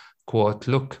said, quote,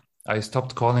 look, I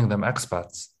stopped calling them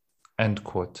expats, end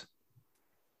quote.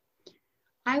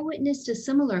 I witnessed a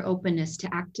similar openness to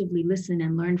actively listen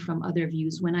and learn from other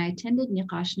views when I attended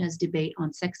Niqashna's debate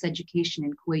on sex education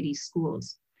in Kuwaiti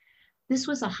schools. This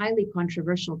was a highly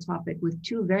controversial topic with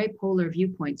two very polar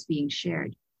viewpoints being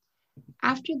shared.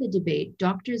 After the debate,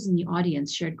 doctors in the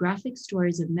audience shared graphic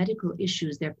stories of medical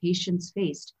issues their patients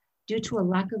faced due to a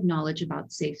lack of knowledge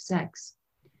about safe sex.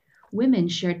 Women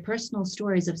shared personal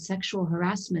stories of sexual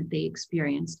harassment they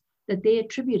experienced that they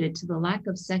attributed to the lack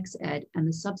of sex ed and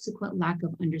the subsequent lack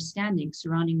of understanding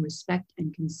surrounding respect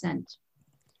and consent.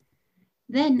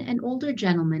 Then an older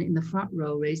gentleman in the front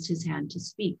row raised his hand to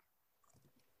speak.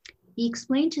 He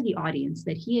explained to the audience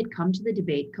that he had come to the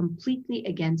debate completely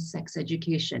against sex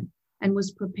education and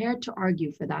was prepared to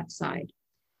argue for that side.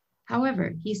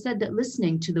 However, he said that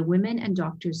listening to the women and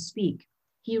doctors speak,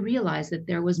 he realized that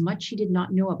there was much he did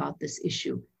not know about this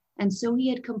issue, and so he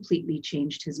had completely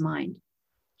changed his mind.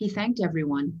 He thanked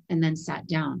everyone and then sat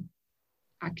down.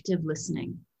 Active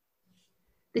listening.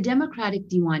 The democratic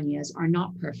Diwaniyas are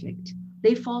not perfect.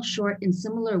 They fall short in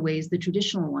similar ways the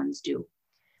traditional ones do.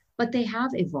 But they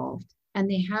have evolved and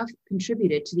they have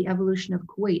contributed to the evolution of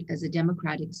Kuwait as a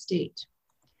democratic state.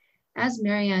 As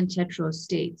Marianne Tetros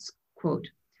states, quote,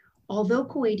 although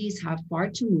Kuwaitis have far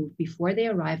to move before they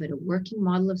arrive at a working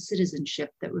model of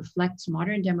citizenship that reflects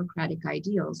modern democratic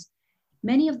ideals,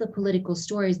 many of the political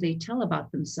stories they tell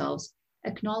about themselves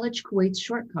acknowledge Kuwait's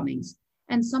shortcomings,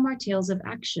 and some are tales of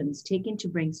actions taken to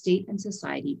bring state and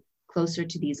society closer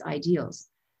to these ideals.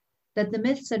 That the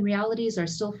myths and realities are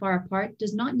still far apart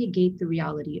does not negate the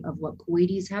reality of what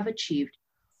Kuwaitis have achieved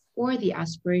or the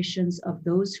aspirations of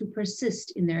those who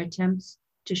persist in their attempts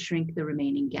to shrink the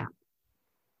remaining gap.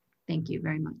 Thank you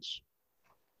very much.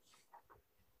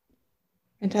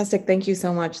 Fantastic. Thank you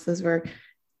so much. Those were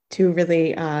two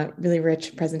really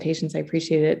rich presentations. I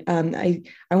appreciate it.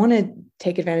 I want to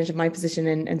take advantage of my position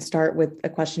and start with a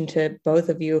question to both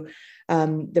of you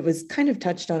that was kind of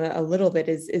touched on a little bit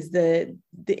is the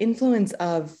influence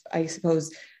of, I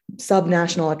suppose,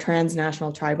 subnational or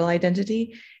transnational tribal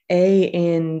identity,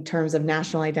 in terms of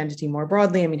national identity more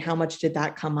broadly. I mean, how much did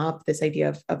that come up, this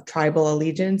idea of tribal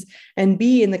allegiance, and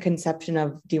B, in the conception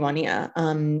of Diwania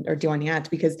or Diwaniyat,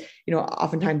 because,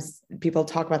 oftentimes people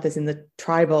talk about this in the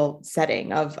tribal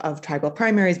setting of tribal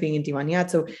primaries being in Diwaniyat.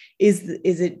 So is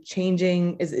it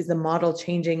changing? Is the model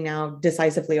changing now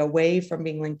decisively away from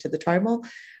being linked to the tribal?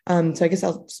 So I guess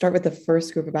I'll start with the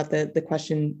first group about the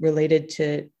question related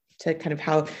to kind of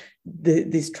how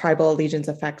these tribal allegiance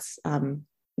affects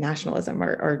nationalism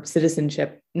or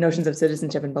citizenship, notions of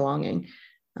citizenship and belonging.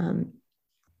 Would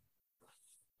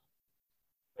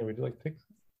you like to take?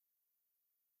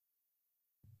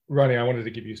 Ronnie, I wanted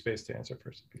to give you space to answer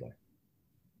first, if you like.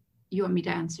 You want me to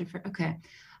answer first? Okay.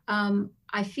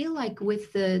 I feel like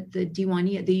with the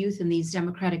Diwaniya, the youth in these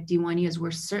democratic Diwaniyas,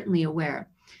 we're certainly aware.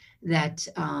 that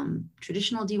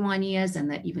traditional diwaniyas and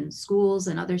that even schools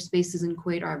and other spaces in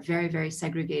Kuwait are very, very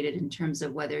segregated in terms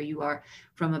of whether you are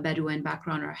from a Bedouin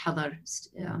background or Hadar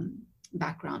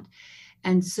background.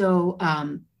 And so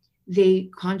they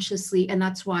consciously, and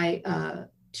that's why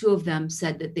two of them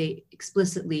said that they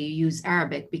explicitly use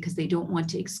Arabic because they don't want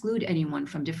to exclude anyone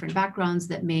from different backgrounds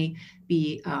that may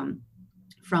be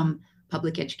from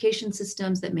public education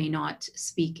systems, that may not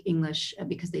speak English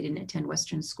because they didn't attend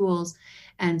Western schools.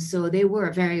 And so they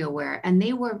were very aware. And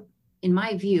they were, in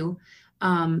my view,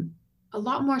 a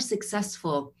lot more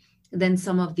successful than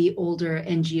some of the older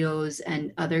NGOs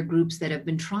and other groups that have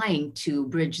been trying to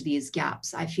bridge these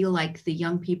gaps. I feel like the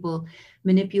young people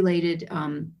manipulated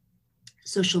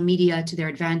social media to their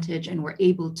advantage and were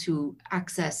able to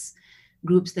access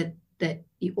groups that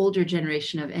the older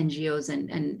generation of NGOs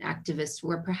and activists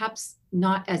were perhaps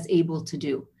not as able to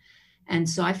do. And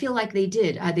so I feel like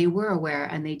they were aware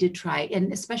and they did try.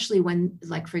 And especially when,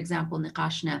 like, for example,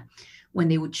 Niqashna, when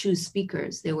they would choose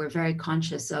speakers, they were very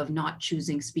conscious of not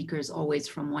choosing speakers always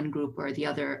from one group or the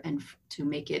other, and to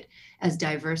make it as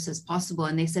diverse as possible.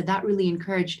 And they said that really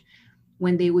encouraged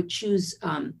when they would choose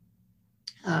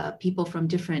people from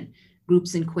different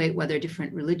groups in Kuwait, whether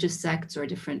different religious sects or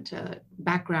different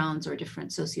backgrounds or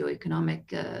different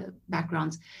socioeconomic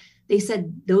backgrounds. They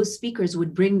said those speakers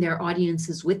would bring their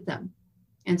audiences with them.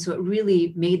 And so it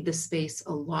really made the space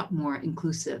a lot more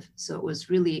inclusive. So it was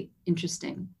really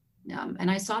interesting. And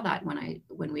I saw that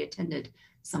when we attended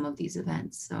some of these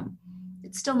events. So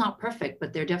it's still not perfect,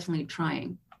 but they're definitely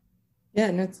trying. Yeah,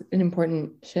 and that's an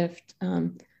important shift. I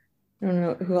don't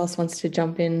know who else wants to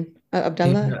jump in.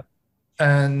 Abdullah? Yeah.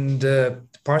 And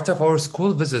part of our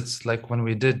school visits, like when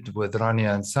we did with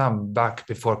Rania and Sam back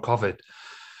before COVID,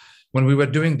 when we were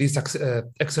doing these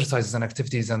exercises and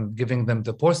activities and giving them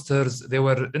the posters, there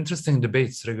were interesting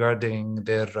debates regarding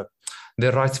their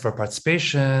rights for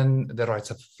participation, their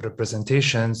rights of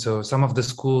representation. So some of the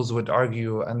schools would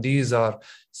argue, and these are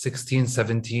 16,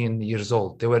 17 years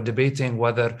old. They were debating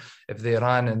whether if they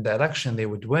ran in the election, they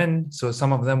would win. So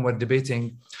some of them were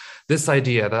debating this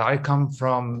idea that I come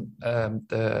from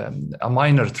a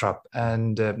minor tribe,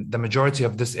 and the majority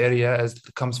of this area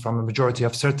comes from a majority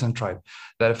of certain tribe,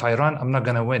 that if I run, I'm not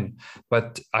going to win.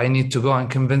 But I need to go and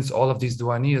convince all of these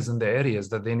Diwaniyas in the areas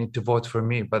that they need to vote for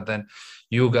me. But then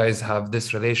you guys have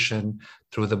this relation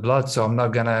through the blood, so I'm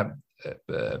not going to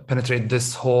penetrate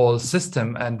this whole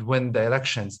system and win the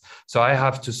elections. So I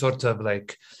have to sort of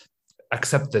like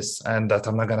accept this, and that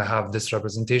I'm not going to have this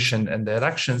representation in the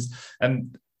elections.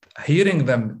 And hearing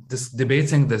them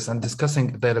debating this and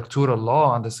discussing the electoral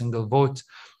law and the single vote,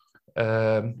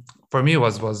 for me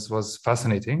was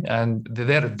fascinating. And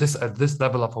they're at this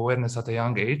level of awareness at a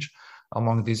young age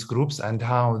among these groups, and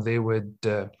how they were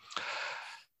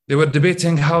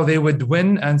debating how they would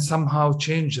win and somehow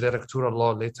change the electoral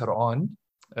law later on.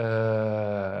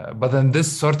 But then this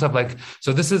sort of like,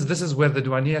 so this is where the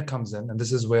Diwaniyah comes in, and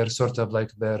this is where sort of like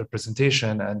the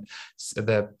representation and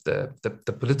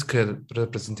the political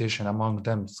representation among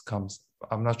them comes.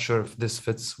 I'm not sure if this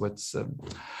fits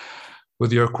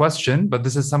with your question, but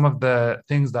this is some of the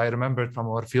things that I remembered from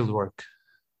our field work.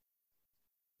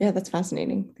 Yeah, that's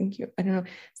fascinating. Thank you. I don't know,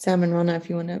 Sam and Rana, if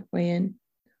you want to weigh in.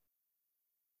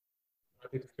 I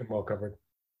think it's been well covered.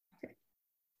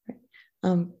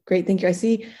 Great, thank you. I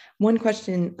see one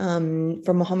question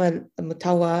from Muhammad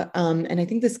Mutawa, and I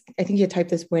think you typed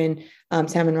this when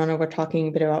Sam and Rana were talking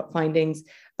a bit about findings,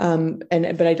 but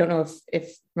I don't know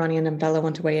if Rania and Abdullah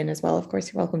want to weigh in as well. Of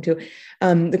course, you're welcome to.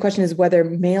 The question is whether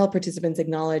male participants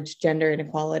acknowledge gender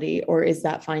inequality, or is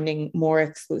that finding more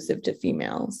exclusive to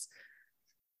females?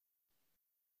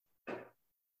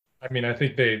 I mean, I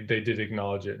think they did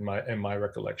acknowledge it in my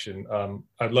recollection.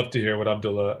 I'd love to hear what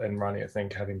Abdullah and Rania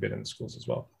think, having been in the schools as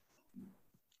well.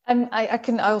 I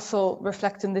can also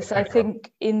reflect on this. I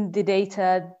think in the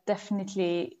data,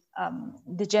 definitely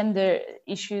the gender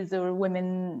issues or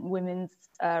women's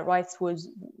rights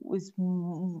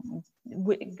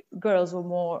girls were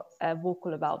more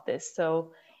vocal about this.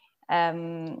 So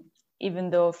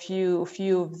even though a few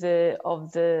of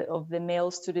the male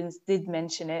students did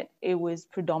mention it, it was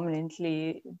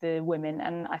predominantly the women.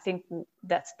 And I think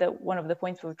that's one of the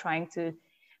points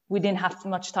we didn't have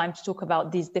much time to talk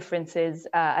about these differences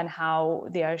and how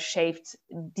they are shaped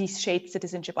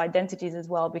citizenship identities as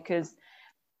well, because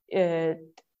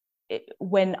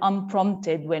when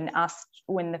unprompted, when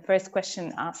the first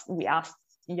question we asked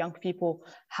young people,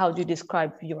 how do you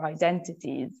describe your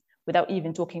identities, without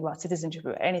even talking about citizenship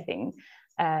or anything,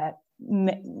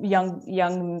 young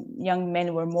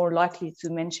men were more likely to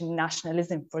mention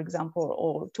nationalism, for example,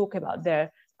 or talk about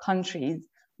their countries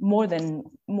more than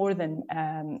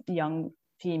young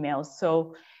females.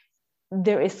 So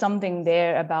there is something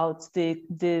there about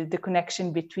the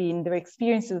connection between their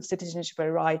experiences of citizenship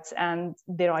and rights and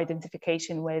their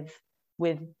identification with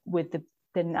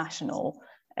the national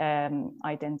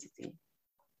identity.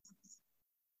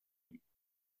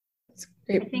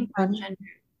 I think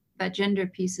that gender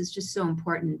piece is just so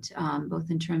important, both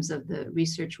in terms of the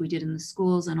research we did in the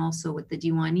schools and also with the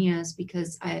Diwaniyas,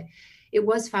 because it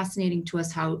was fascinating to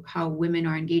us how women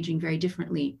are engaging very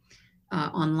differently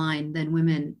online than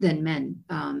men.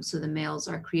 So the males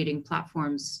are creating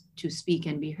platforms to speak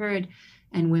and be heard,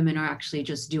 and women are actually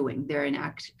just doing. They're in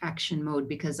action mode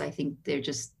because I think they're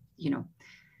just,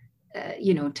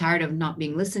 tired of not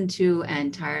being listened to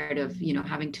and tired of,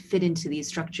 having to fit into these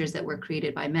structures that were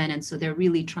created by men. And so they're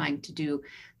really trying to do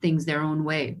things their own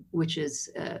way, which is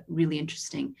really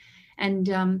interesting. And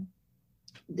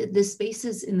the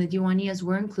spaces in the Diwaniyas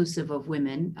were inclusive of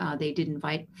women. They did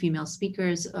invite female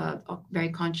speakers very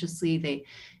consciously.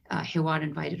 Hiwar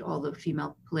invited all the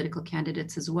female political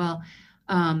candidates as well.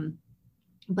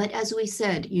 But as we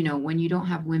said, when you don't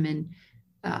have women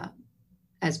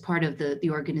as part of the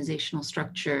organizational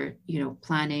structure,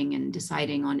 planning and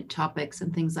deciding on topics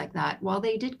and things like that, while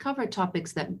they did cover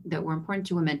topics that were important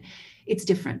to women, it's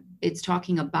different. It's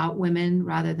talking about women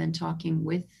rather than talking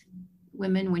with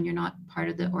women when you're not part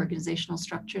of the organizational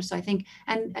structure. So I think,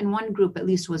 and one group at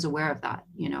least was aware of that,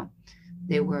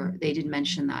 they did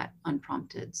mention that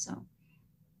unprompted. So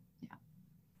yeah.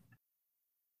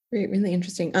 Great, really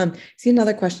interesting. See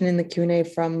another question in the Q&A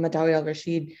from Madawi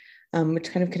Al-Rashid,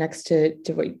 which kind of connects to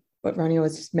what Rania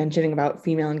was just mentioning about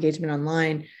female engagement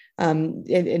online.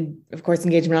 And of course,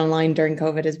 engagement online during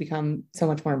COVID has become so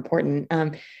much more important.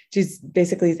 She's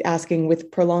basically asking, with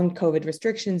prolonged COVID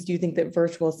restrictions, do you think that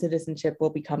virtual citizenship will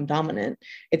become dominant?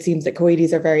 It seems that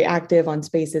Kuwaitis are very active on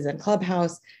Spaces and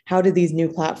Clubhouse. How do these new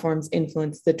platforms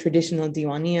influence the traditional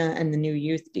Diwania and the new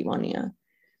youth Diwania?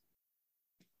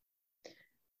 I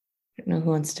don't know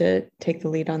who wants to take the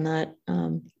lead on that.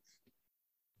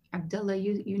 Abdullah,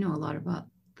 you know a lot about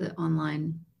the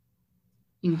online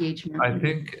engagement. I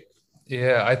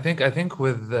think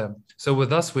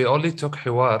with us, we only took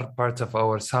Hiwar part of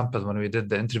our sample when we did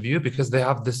the interview, because they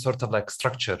have this sort of like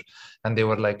structure, and they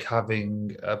were like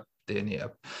having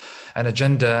an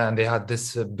agenda, and they had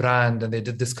this brand, and they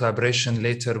did this collaboration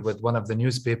later with one of the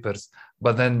newspapers.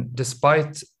 But then,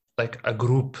 despite like a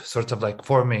group sort of like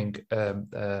forming a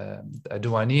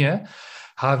Diwania,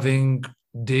 having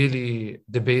daily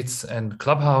debates and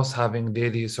Clubhouse, having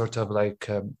daily sort of like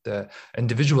the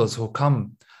individuals who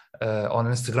come on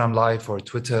Instagram Live or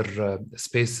Twitter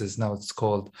Spaces, now it's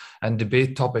called, and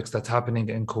debate topics that's happening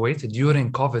in Kuwait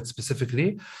during COVID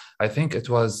specifically, I think it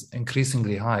was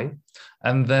increasingly high.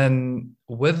 And then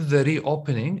with the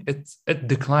reopening, it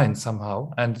declined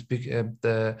somehow.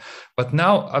 But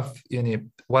now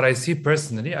what I see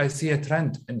personally, I see a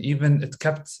trend, and even it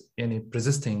kept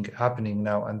persisting, happening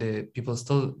now, and people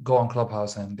still go on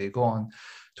Clubhouse and they go on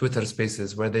Twitter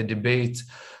Spaces where they debate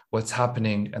what's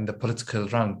happening in the political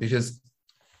realm. Because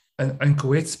in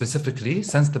Kuwait specifically,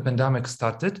 since the pandemic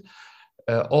started,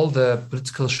 all the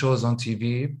political shows on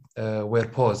TV were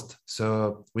paused.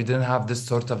 So we didn't have this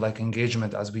sort of like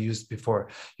engagement as we used before.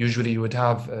 Usually you would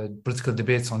have political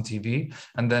debates on TV,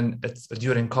 and then it's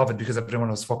during COVID, because everyone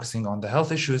was focusing on the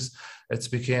health issues, it's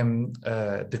became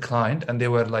declined. And they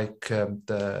were like,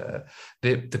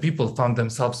 the people found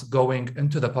themselves going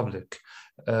into the public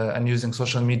and using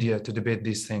social media to debate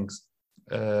these things.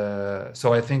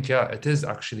 So I think, it is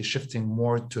actually shifting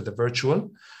more to the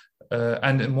virtual.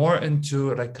 And more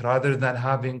into like, rather than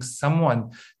having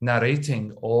someone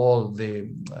narrating all the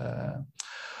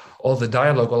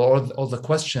dialogue, or all the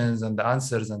questions and the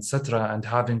answers, etc., and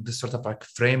having this sort of like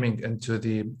framing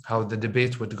into how the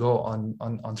debate would go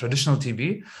on traditional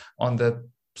TV. On the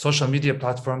social media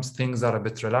platforms, things are a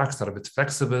bit relaxed, are a bit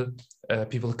flexible.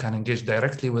 People can engage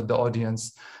directly with the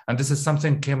audience, and this is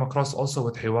something came across also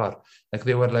with Hiwar. Like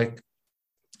they were like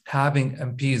having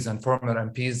MPs and former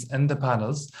MPs in the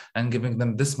panels and giving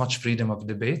them this much freedom of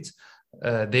debate.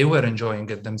 They were enjoying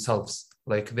it themselves.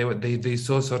 Like they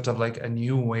saw sort of like a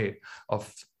new way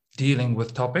of dealing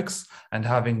with topics and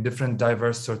having different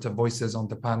diverse sort of voices on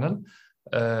the panel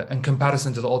in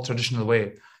comparison to the old traditional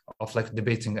way of like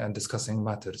debating and discussing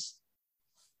matters.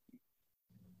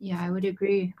 Yeah, I would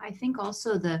agree. I think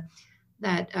also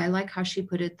that I like how she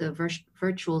put it, the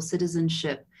virtual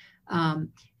citizenship.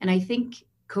 And I think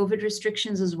COVID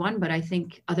restrictions is one, but I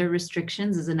think other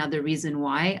restrictions is another reason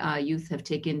why youth have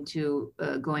taken to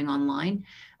going online.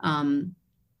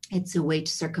 it's a way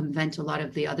to circumvent a lot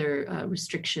of the other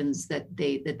restrictions that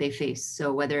they face.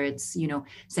 So whether it's, you know,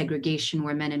 segregation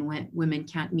where men and women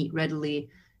can't meet readily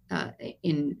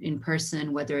in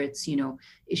person, whether it's, you know,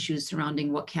 issues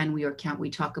surrounding what can we or can't we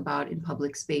talk about in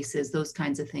public spaces, those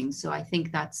kinds of things. So I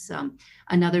think that's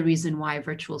another reason why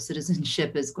virtual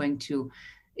citizenship is going to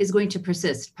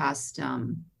persist past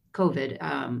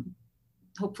COVID.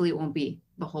 Hopefully it won't be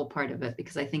the whole part of it,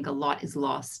 because I think a lot is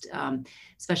lost,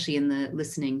 especially in the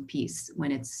listening piece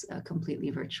when it's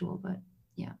completely virtual. But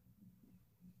yeah.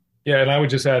 Yeah, and I would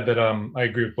just add that I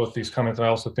agree with both these comments. I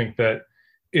also think that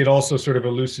it also sort of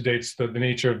elucidates the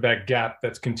nature of that gap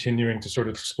that's continuing to sort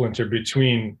of splinter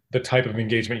between the type of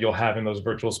engagement you'll have in those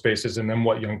virtual spaces and then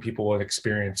what young people will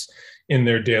experience in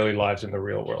their daily lives in the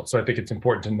real world. So I think it's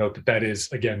important to note that that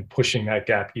is, again, pushing that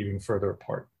gap even further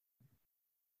apart.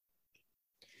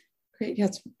 Great. Yeah,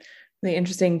 it's really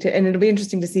interesting and it'll be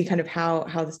interesting to see kind of how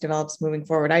this develops moving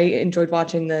forward. I enjoyed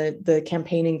watching the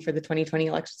campaigning for the 2020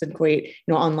 elections in Kuwait, you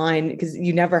know, online, because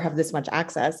you never have this much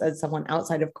access as someone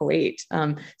outside of Kuwait.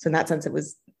 So in that sense, it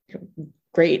was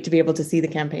great to be able to see the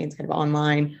campaigns kind of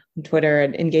online on Twitter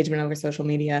and engagement over social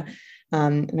media.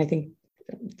 And I think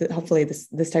that hopefully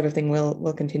this type of thing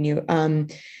will continue.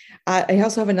 I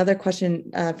also have another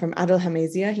question from Adel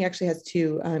Hamazia. He actually has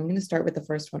two. I'm going to start with the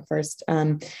first one first.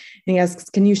 And he asks,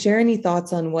 can you share any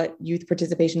thoughts on what youth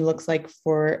participation looks like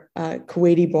for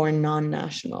Kuwaiti-born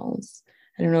non-nationals?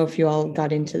 I don't know if you all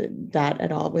got into that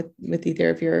at all with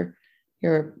either of your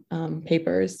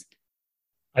papers.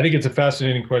 I think it's a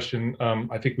fascinating question.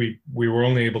 I think we were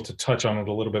only able to touch on it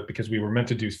a little bit because we were meant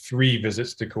to do 3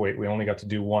 visits to Kuwait. We only got to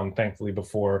do 1, thankfully,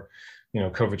 before, you know,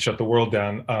 COVID shut the world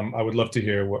down. I would love to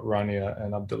hear what Rania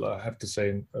and Abdullah have to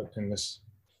say in this.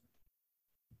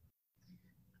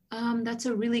 That's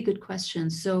a really good question.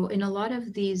 So in a lot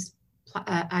of these,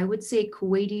 I would say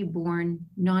Kuwaiti-born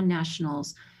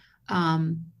non-nationals,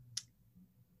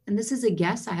 and this is a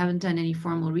guess, I haven't done any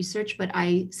formal research, but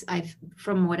I've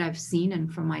from what I've seen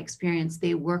and from my experience,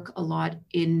 they work a lot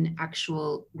in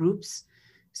actual groups.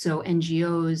 So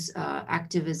NGOs,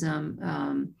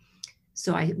 activism.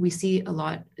 So we see a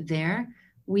lot there.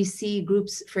 We see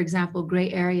groups, for example,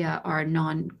 gray area are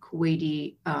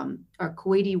non-Kuwaiti, are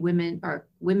Kuwaiti women, are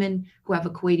women who have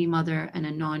a Kuwaiti mother and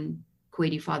a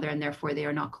non-Kuwaiti father, and therefore they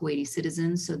are not Kuwaiti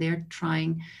citizens. So they're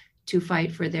trying to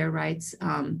fight for their rights.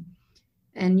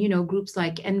 And, you know, groups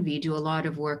like Envy do a lot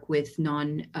of work with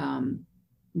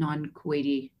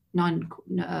non-Kuwaiti,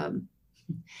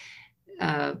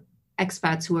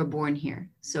 expats who are born here.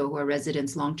 So who are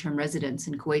residents, long-term residents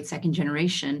in Kuwait, second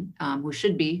generation, who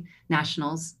should be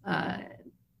nationals,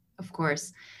 of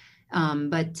course.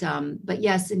 But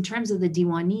yes, in terms of the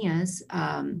Diwaniyas,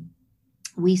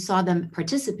 we saw them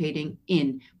participating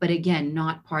in, but again,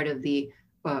 not part of the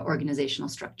organizational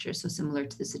structure. So similar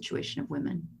to the situation of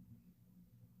women.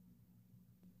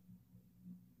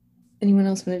 Anyone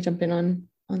else want to jump in on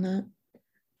that?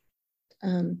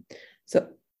 So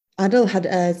Adil had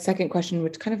a second question,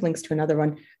 which kind of links to another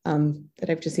one that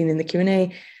I've just seen in the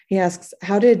Q&A. He asks,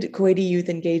 how did Kuwaiti youth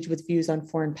engage with views on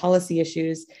foreign policy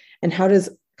issues? And how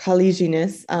does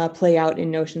Khalijiness play out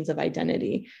in notions of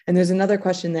identity? And there's another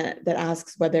question that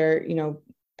asks whether, you know,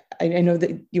 I know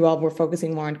that you all were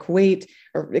focusing more on Kuwait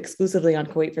or exclusively on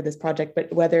Kuwait for this project,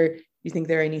 but whether you think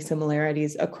there are any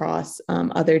similarities across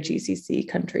other GCC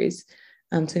countries.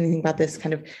 So anything about this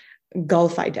kind of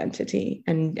Gulf identity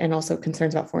and also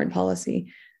concerns about foreign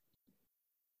policy.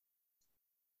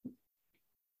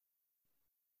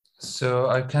 So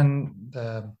I can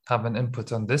have an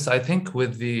input on this. I think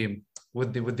with the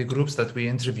groups that we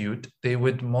interviewed, they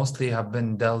would mostly have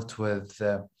been dealt with,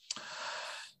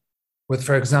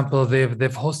 for example, they've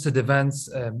hosted events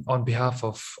on behalf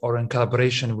of or in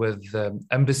collaboration with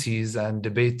embassies and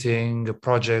debating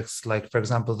projects like, for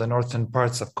example, the northern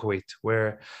parts of Kuwait,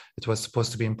 where it was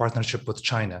supposed to be in partnership with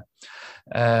China.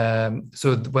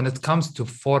 So when it comes to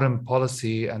foreign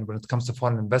policy and when it comes to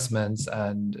foreign investments,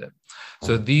 and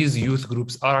so these youth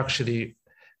groups are actually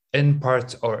in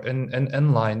part or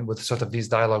in line with sort of these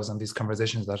dialogues and these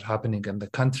conversations that are happening in the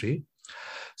country.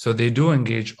 So they do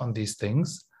engage on these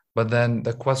things. But then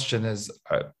the question is,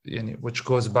 which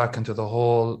goes back into the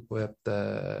whole with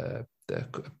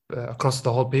across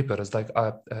the whole paper, is like,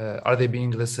 are they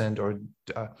being listened, or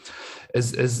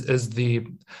is the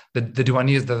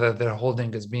Diwaniyas that they're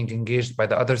holding is being engaged by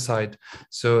the other side?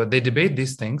 So they debate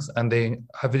these things and they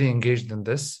heavily engaged in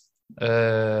this.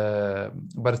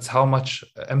 But it's how much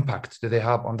impact do they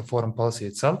have on the foreign policy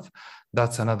itself?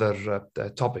 That's another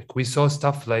topic. We saw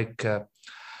stuff like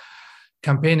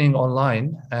campaigning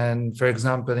online and, for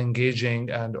example, engaging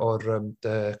and or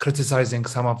criticizing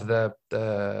some of the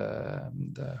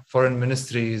foreign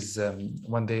ministries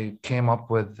when they came up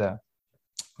with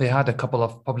they had a couple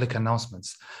of public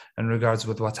announcements in regards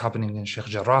with what's happening in Sheikh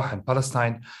Jarrah in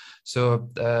Palestine. So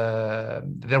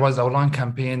there was online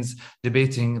campaigns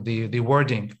debating the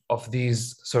wording of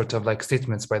these sort of like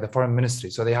statements by the foreign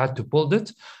ministry. So they had to pull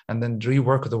it and then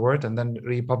rework the word and then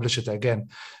republish it again.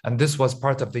 And this was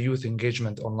part of the youth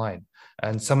engagement online.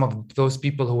 And some of those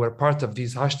people who were part of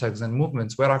these hashtags and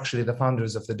movements were actually the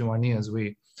founders of the Diwaniyas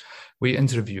we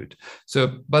interviewed.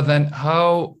 So, but then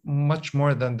how much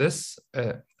more than this,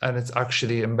 and it's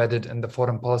actually embedded in the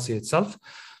foreign policy itself?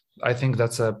 I think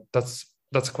that's a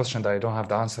question that I don't have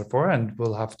the answer for, and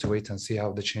we'll have to wait and see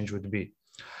how the change would be.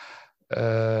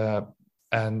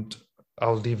 And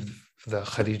I'll leave the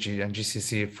Khaliji and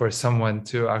GCC for someone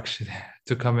to actually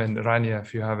to come in. Rania,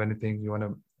 if you have anything you want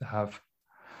to have.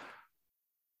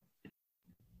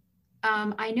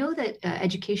 I know that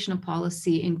educational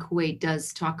policy in Kuwait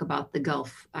does talk about the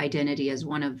Gulf identity as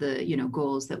one of the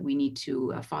goals that we need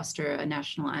to foster a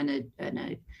national and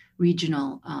a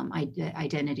regional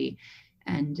identity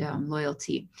and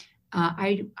loyalty.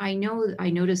 I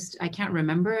noticed, I can't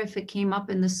remember if it came up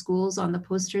in the schools on the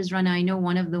posters run. I know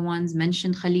one of the ones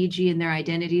mentioned Khaliji in their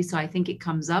identity, so I think it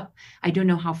comes up. I don't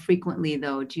know how frequently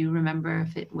though. Do you remember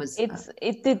if it was?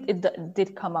 It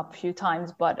did come up a few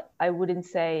times, but I wouldn't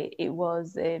say it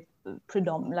was a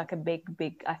predominant, like a big.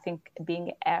 I think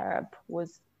being Arab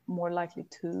was more likely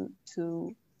to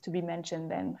be mentioned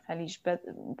than Khalij,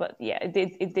 but yeah,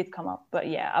 it did come up. But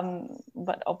yeah,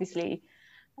 but obviously.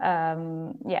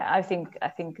 I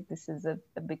think this is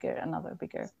another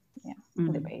bigger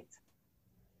debate.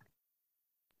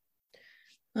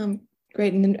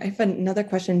 Great. And then I have another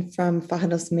question from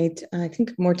Fahad Al-Sumait, I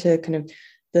think more to kind of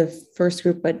the first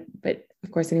group, but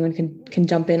of course anyone can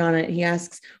jump in on it. He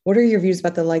asks, what are your views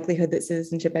about the likelihood that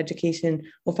citizenship education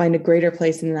will find a greater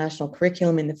place in the national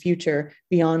curriculum in the future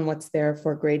beyond what's there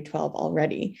for grade 12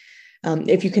 already?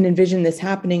 If you can envision this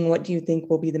happening, what do you think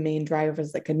will be the main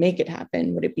drivers that could make it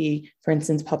happen? Would it be, for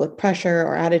instance, public pressure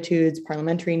or attitudes,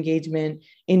 parliamentary engagement,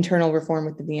 internal reform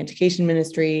within the education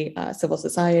ministry, civil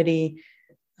society?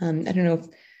 I don't know if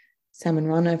Sam and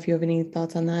Rana, if you have any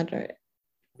thoughts on that. Or...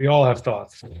 We all have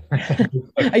thoughts.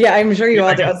 Yeah, I'm sure you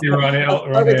all do. Ronnie,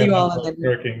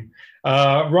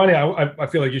 I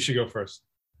feel like you should go first.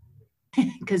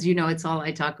 Because it's all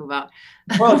I talk about.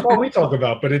 Well, it's all we talk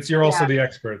about, but you're also the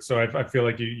expert, so I feel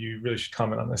like you really should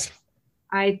comment on this.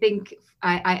 I think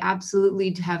I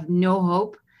absolutely have no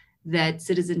hope that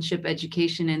citizenship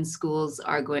education in schools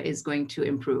is going to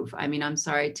improve. I mean, I'm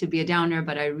sorry to be a downer,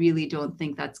 but I really don't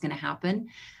think that's going to happen.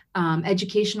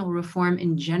 Educational reform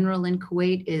in general in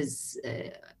Kuwait is,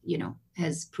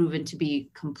 has proven to be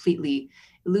completely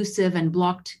elusive and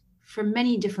blocked for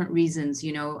many different reasons.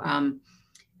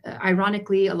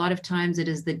 Ironically, a lot of times it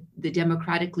is the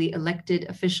democratically elected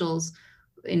officials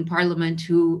in parliament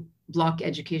who block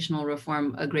educational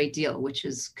reform a great deal, which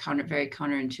is very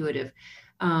counterintuitive.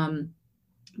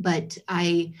 But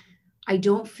I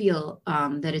don't feel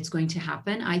that it's going to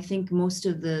happen. I think most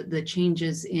of the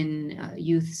changes in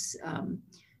youth's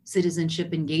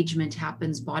citizenship engagement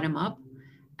happens bottom up.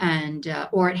 And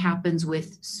or it happens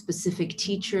with specific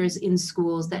teachers in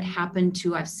schools that happen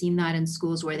to, I've seen that in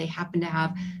schools where they happen to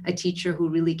have a teacher who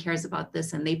really cares about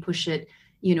this and they push it,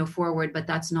 forward, but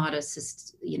that's not a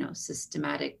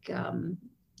systematic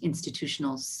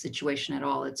institutional situation at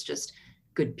all. It's just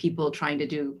good people trying to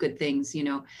do good things,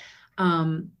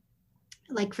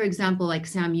 like, for example, like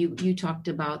Sam, you talked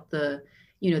about that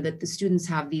the students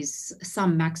have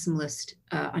some maximalist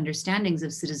understandings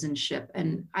of citizenship.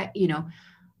 And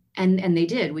And they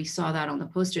did. We saw that on the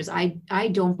posters. I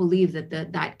don't believe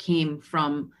that came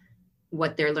from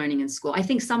what they're learning in school. I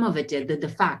think some of it did. The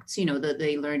facts, that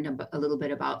they learned a little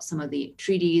bit about some of the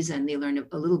treaties and they learned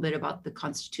a little bit about the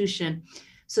Constitution.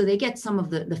 So they get some of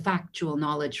the factual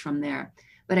knowledge from there.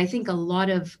 But I think a lot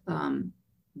of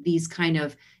these kind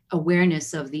of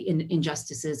awareness of the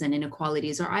injustices and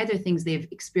inequalities are either things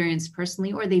they've experienced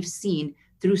personally or they've seen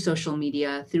through social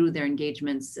media, through their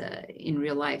engagements in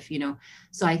real life,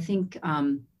 So I think,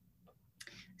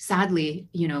 sadly,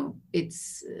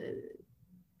 it's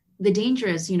the danger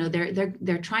is,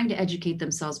 they're trying to educate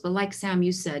themselves, but like Sam,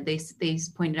 you said, they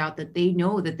pointed out that they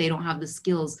know that they don't have the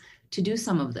skills to do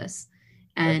some of this,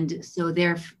 and so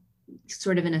they're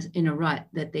sort of in a rut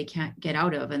that they can't get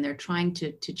out of, and they're trying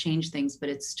to change things, but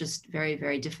it's just very,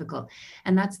 very difficult,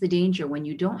 and that's the danger when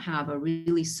you don't have a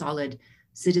really solid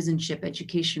citizenship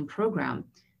education program,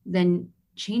 then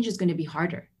change is going to be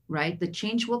harder. right? The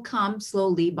change will come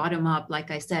slowly, bottom up, like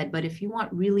I said. But if you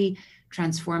want really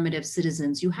transformative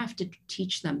citizens, you have to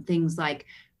teach them things like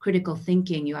critical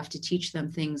thinking. You have to teach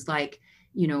them things like,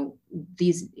 you know,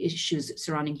 these issues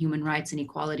surrounding human rights and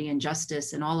equality and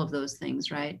justice and all of those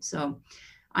things, right? So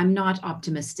I'm not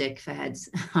optimistic, Faheds,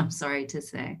 I'm sorry to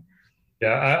say.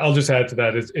 Yeah, I'll just add to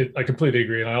that. I completely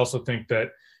agree. And I also think that,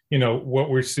 you know, what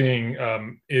we're seeing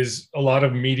is a lot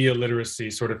of media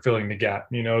literacy sort of filling the gap.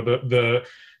 You know,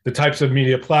 the types of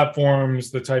media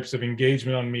platforms, the types of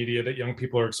engagement on media that young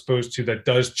people are exposed to that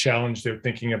does challenge their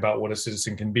thinking about what a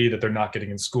citizen can be that they're not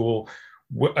getting in school.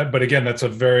 But again, that's a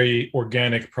very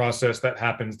organic process that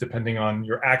happens depending on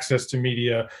your access to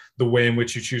media, the way in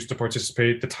which you choose to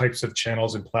participate, the types of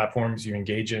channels and platforms you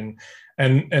engage in.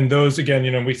 And those, again,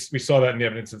 you know, we saw that in the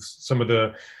evidence of some of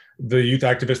the youth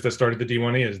activists that started the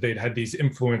Diwaniyas. They'd had these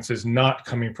influences not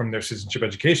coming from their citizenship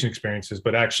education experiences,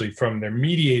 but actually from their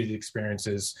mediated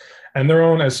experiences and their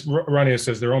own, as Rania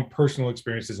says, their own personal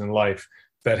experiences in life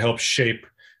that help shape,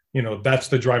 you know, that's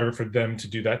the driver for them to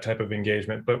do that type of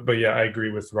engagement. But yeah, I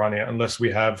agree with Rania. Unless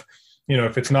we have, you know,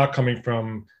 if it's not coming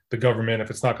from the government, if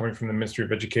it's not coming from the Ministry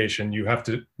of Education, you have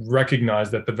to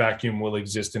recognize that the vacuum will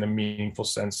exist in a meaningful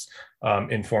sense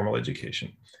in formal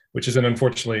education, which is an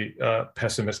unfortunately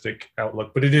pessimistic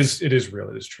outlook, but it is real,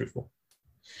 it is truthful.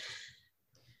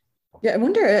 Yeah, I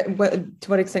wonder to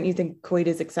what extent you think Kuwait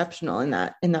is exceptional in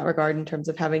that regard, in terms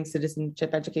of having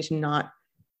citizenship education not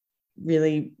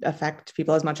really affect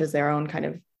people as much as their own kind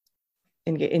of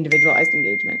individualized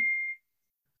engagement.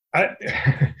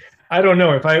 I don't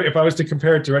know. If I was to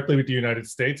compare it directly with the United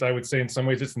States, I would say in some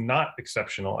ways it's not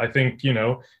exceptional. I think, you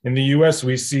know, in the US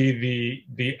we see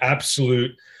the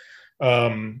absolute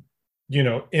you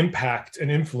know, impact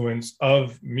and influence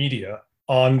of media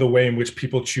on the way in which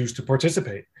people choose to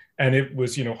participate. And it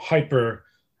was, you know, hyper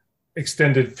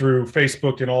extended through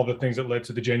Facebook and all the things that led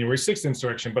to the January 6th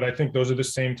insurrection. But I think those are the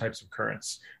same types of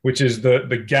currents, which is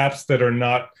the gaps that are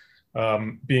not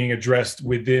being addressed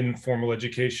within formal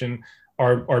education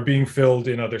are being filled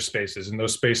in other spaces. And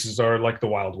those spaces are like the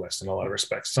Wild West in a lot of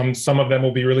respects. Some of them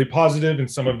will be really positive and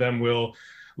some of them will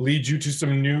lead you to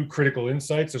some new critical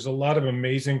insights. There's a lot of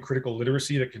amazing critical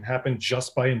literacy that can happen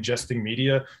just by ingesting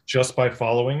media, just by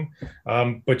following.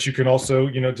 But you can also,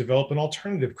 you know, develop an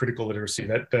alternative critical literacy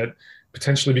that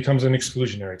potentially becomes an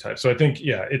exclusionary type. So I think,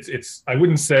 yeah, it's I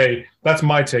wouldn't say that's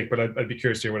my take, but I'd be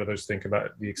curious to hear what others think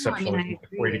about the exceptional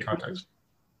Kuwaiti context.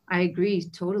 I agree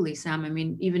totally, Sam. I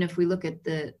mean, even if we look at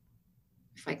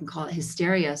if I can call it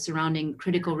hysteria surrounding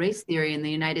critical race theory in the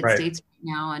United States right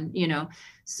now, and you know,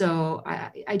 so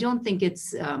I don't think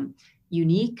it's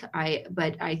unique.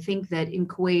 But I think that in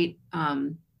Kuwait,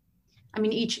 I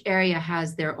mean, each area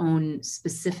has their own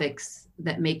specifics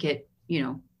that make it, you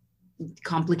know,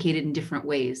 complicated in different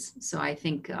ways. So I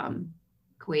think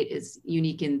Kuwait is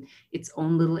unique in its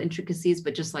own little intricacies,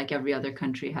 but just like every other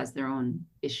country has their own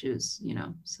issues, you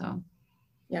know, so.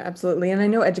 Yeah, absolutely. And I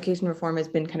know education reform has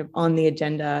been kind of on the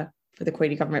agenda for the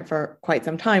Kuwaiti government for quite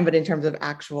some time, but in terms of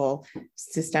actual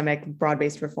systemic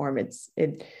broad-based reform, it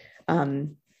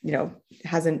you know,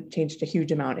 hasn't changed a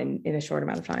huge amount in a short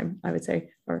amount of time, I would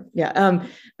say. Or yeah.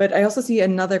 But I also see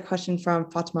another question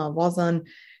from Fatima Wazan.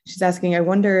 She's asking, I'm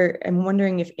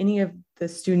wondering if any of the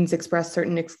students express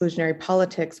certain exclusionary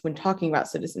politics when talking about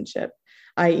citizenship,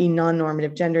 i.e.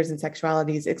 non-normative genders and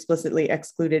sexualities explicitly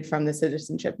excluded from the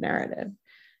citizenship narrative.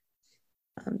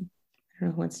 I don't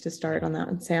know who wants to start on that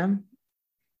one, Sam?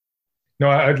 No,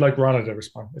 I'd like Rana to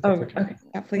respond. Oh, okay.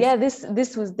 Yeah, please. Yeah,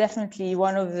 this was definitely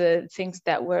one of the things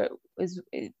that was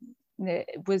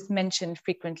mentioned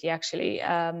frequently, actually,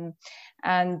 and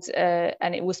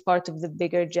it was part of the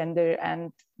bigger gender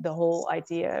and the whole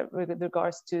idea with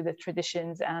regards to the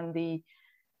traditions and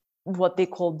what they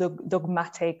call the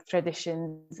dogmatic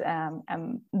traditions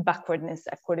and backwardness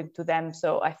according to them.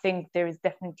 So I think there was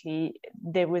definitely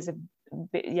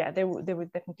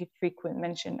frequent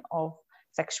mention of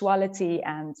sexuality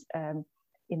and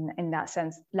in that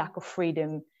sense lack of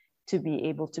freedom to be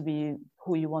able to be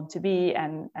who you want to be,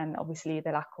 and obviously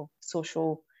the lack of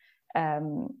social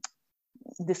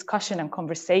discussion and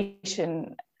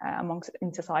conversation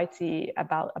in society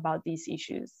about these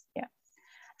issues. Yeah,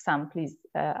 Sam, please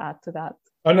add to that.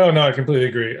 Oh no, I completely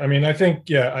agree. I mean, I think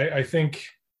I think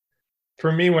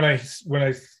for me, when I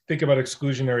think about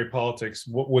exclusionary politics,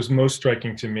 what was most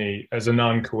striking to me as a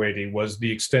non-Kuwaiti was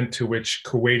the extent to which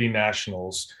Kuwaiti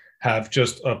nationals have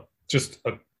just a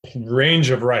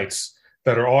range of rights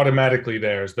that are automatically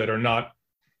theirs that are not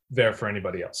there for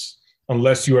anybody else,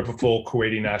 unless you have a full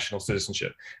Kuwaiti national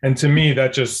citizenship. And to me,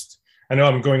 that just, I know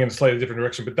I'm going in a slightly different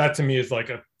direction, but that to me is like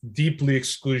a deeply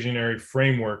exclusionary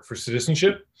framework for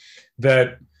citizenship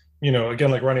that, you know,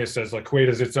 again, like Rania says, like Kuwait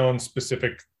has its own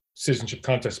specific citizenship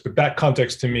context, but that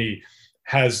context to me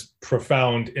has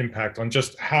profound impact on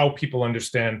just how people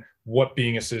understand what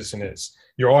being a citizen is.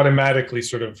 You're automatically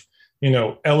sort of, you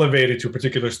know, elevated to a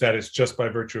particular status just by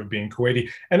virtue of being Kuwaiti.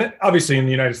 And obviously in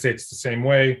the United States, it's the same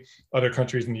way. Other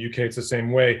countries in the UK, it's the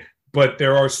same way. But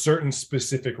there are certain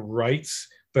specific rights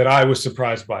that I was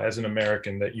surprised by as an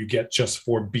American that you get just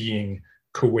for being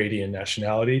Kuwaiti in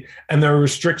nationality. And there are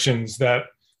restrictions that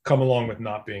come along with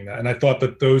not being that. And I thought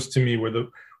that those to me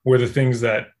were the things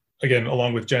that, again,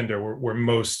 along with gender, were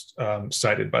most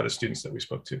cited by the students that we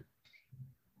spoke to.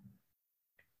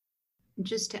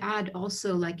 Just to add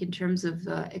also, like in terms of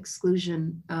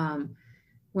exclusion,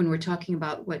 when we're talking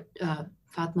about what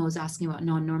Fatma was asking about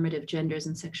non-normative genders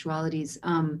and sexualities,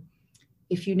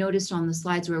 if you noticed on the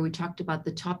slides where we talked about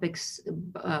the topics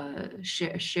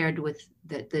shared with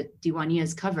that Diwania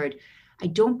has covered, I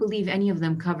don't believe any of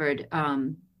them covered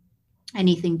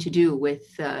anything to do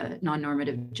with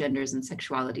non-normative genders and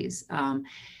sexualities.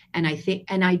 And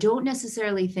I don't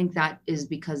necessarily think that is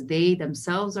because they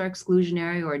themselves are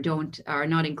exclusionary or are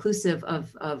not inclusive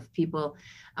of people,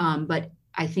 but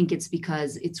I think it's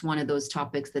because it's one of those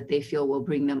topics that they feel will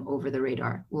bring them over the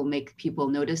radar, will make people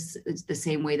notice. It's the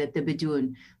same way that the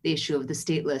Bidun, the issue of the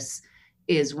stateless,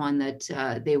 is one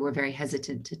that they were very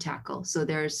hesitant to tackle. So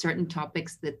there are certain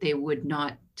topics that they would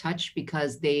not touch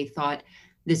because they thought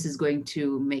this is going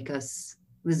to this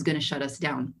is going to shut us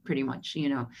down pretty much, you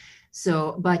know.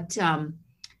 So,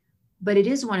 but it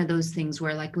is one of those things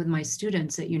where, like with my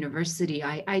students at university,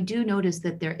 I do notice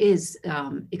that there is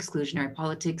exclusionary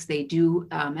politics. They do,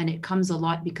 and it comes a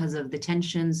lot because of the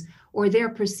tensions or their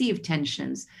perceived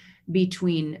tensions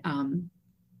between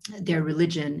their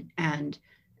religion and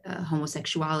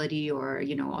homosexuality or,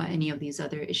 you know, any of these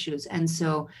other issues. And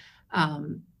so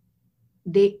I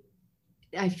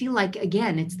feel like,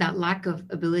 again, it's that lack of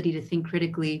ability to think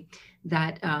critically,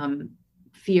 that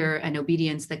fear and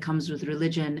obedience that comes with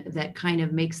religion that kind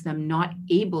of makes them not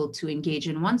able to engage.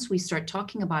 And once we start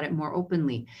talking about it more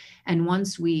openly, and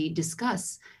once we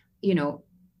discuss, you know,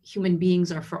 human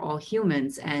beings are for all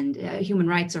humans and human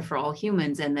rights are for all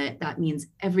humans, and that means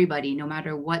everybody, no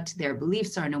matter what their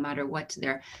beliefs are, no matter what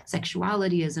their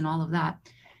sexuality is and all of that,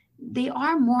 they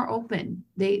are more open.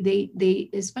 They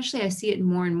especially, I see it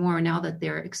more and more now that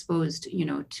they're exposed, you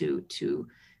know, to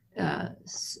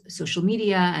social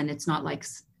media, and it's not like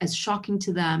as shocking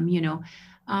to them, you know.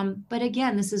 But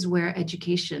again, this is where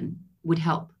education would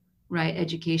help, right?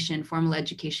 Education, formal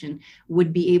education,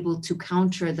 would be able to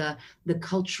counter the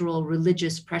cultural,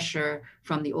 religious pressure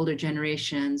from the older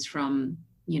generations, from,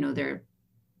 you know, their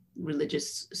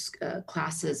religious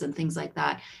classes and things like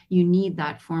that. You need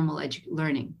that formal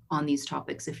learning on these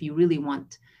topics if you really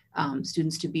want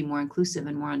students to be more inclusive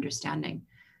and more understanding.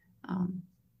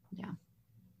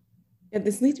 Yeah,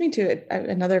 this leads me to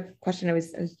another question I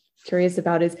was curious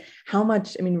about, is how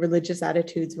much, I mean, religious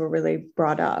attitudes were really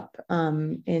brought up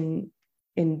in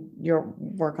your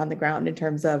work on the ground in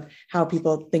terms of how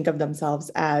people think of themselves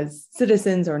as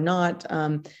citizens or not.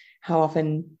 How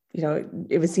often, you know,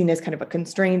 it was seen as kind of a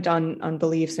constraint on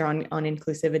beliefs or on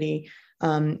inclusivity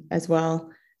as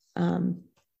well. I don't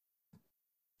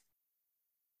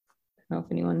know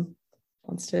if anyone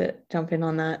wants to jump in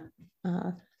on that.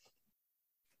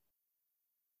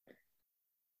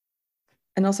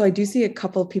 And also, I do see a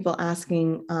couple of people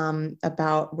asking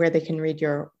about where they can read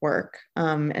your work.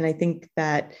 And I think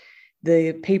that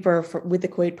the paper with the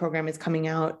Kuwait program is coming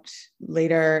out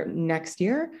later next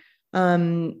year.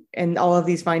 And all of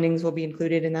these findings will be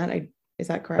included in that. Is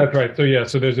that correct? That's right. So yeah,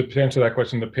 so there's to answer that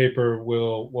question, the paper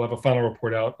will have a final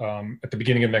report out at the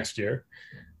beginning of next year.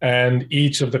 And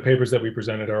each of the papers that we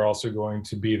presented are also going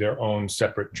to be their own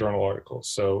separate journal articles.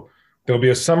 So there'll be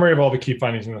a summary of all the key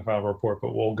findings in the final report,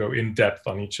 but we'll go in depth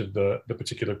on each of the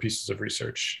particular pieces of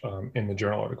research in the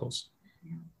journal articles.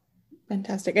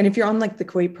 Fantastic. And if you're on like the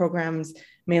Kuwait program's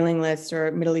mailing list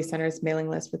or Middle East Center's mailing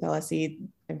list with LSE,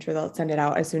 I'm sure they'll send it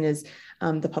out as soon as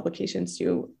the publications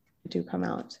do come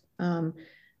out. I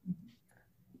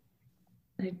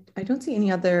don't see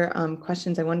any other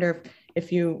questions. I wonder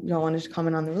if you all wanted to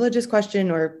comment on the religious question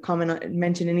or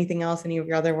mention anything else, any of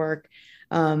your other work,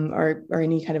 or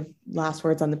any kind of last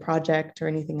words on the project or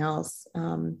anything else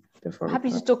before. Happy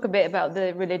to talk a bit about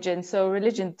the religion. So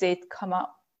religion did come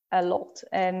up a lot,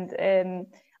 and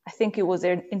I think it was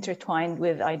intertwined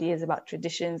with ideas about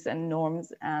traditions and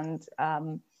norms, and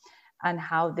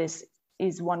how this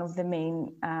is one of the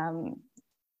main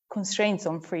constraints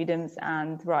on freedoms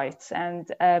and rights. And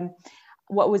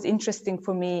what was interesting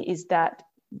for me is that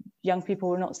young people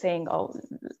were not saying, oh,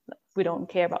 we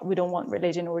don't want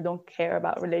religion, or we don't care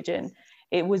about religion.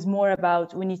 It was more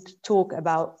about, we need to talk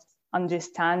about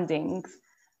understandings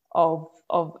of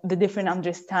the different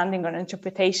understanding and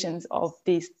interpretations of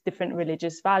these different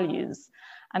religious values.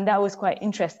 And that was quite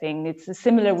interesting. It's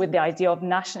similar with the idea of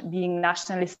being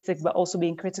nationalistic, but also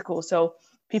being critical. So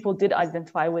people did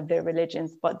identify with their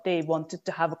religions, but they wanted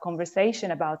to have a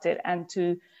conversation about it and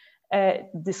to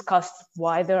discuss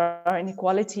why there are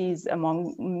inequalities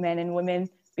among men and women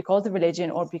because of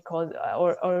religion, or because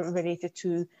or related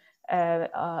to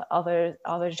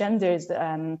other genders,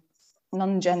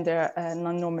 non-gender,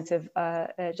 non-normative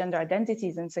gender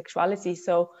identities and sexuality.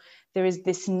 So there is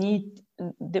definitely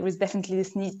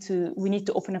this need we need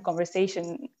to open a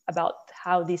conversation about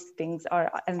how these things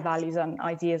are, and values and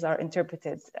ideas are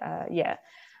interpreted.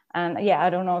 And I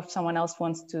don't know if someone else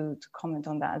wants to comment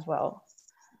on that as well.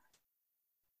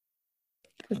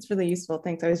 That's really useful.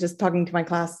 Thanks. I was just talking to my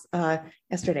class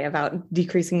yesterday about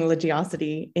decreasing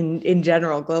religiosity in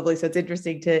general globally. So it's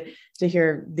interesting to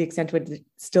hear the extent to which it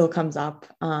still comes up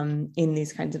in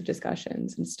these kinds of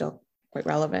discussions and still quite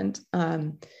relevant.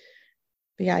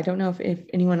 But yeah, I don't know if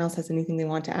anyone else has anything they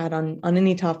want to add on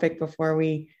any topic before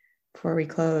we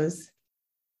close.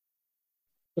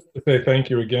 Just to say thank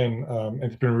you again.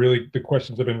 It's been the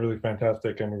questions have been really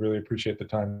fantastic, and we really appreciate the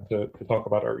time to talk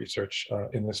about our research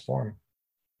in this forum.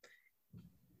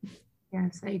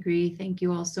 Yes, I agree. Thank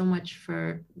you all so much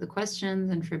for the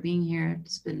questions and for being here.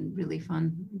 It's been really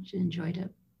fun. I enjoyed it.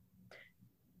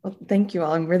 Well, thank you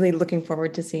all. I'm really looking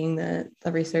forward to seeing the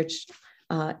research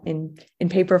in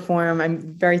paper form.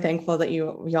 I'm very thankful that you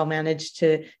all managed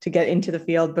to get into the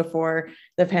field before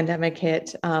the pandemic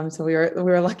hit. So we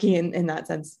were lucky in that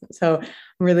sense. So I'm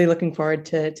really looking forward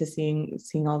to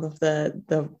seeing all of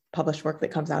the published work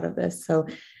that comes out of this. So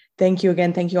thank you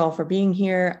again. Thank you all for being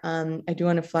here. I do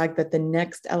want to flag that the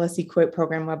next LSE Kuwait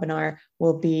program webinar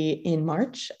will be in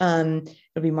March. It'll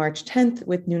be March 10th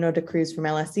with Nuno de Cruz from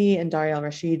LSE and Daria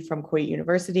Al-Rashid from Kuwait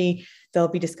University. They'll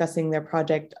be discussing their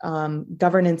project,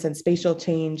 Governance and Spatial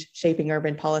Change, Shaping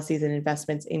Urban Policies and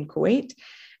Investments in Kuwait.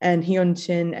 And Hyun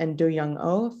Chin and Do Young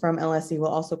Oh from LSE will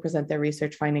also present their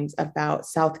research findings about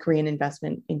South Korean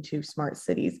investment into smart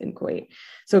cities in Kuwait.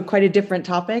 So quite a different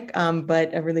topic,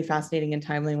 but a really fascinating and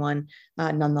timely one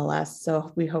nonetheless.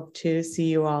 So we hope to see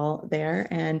you all there.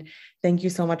 And thank you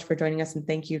so much for joining us. And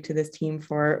thank you to this team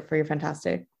for your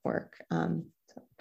fantastic work.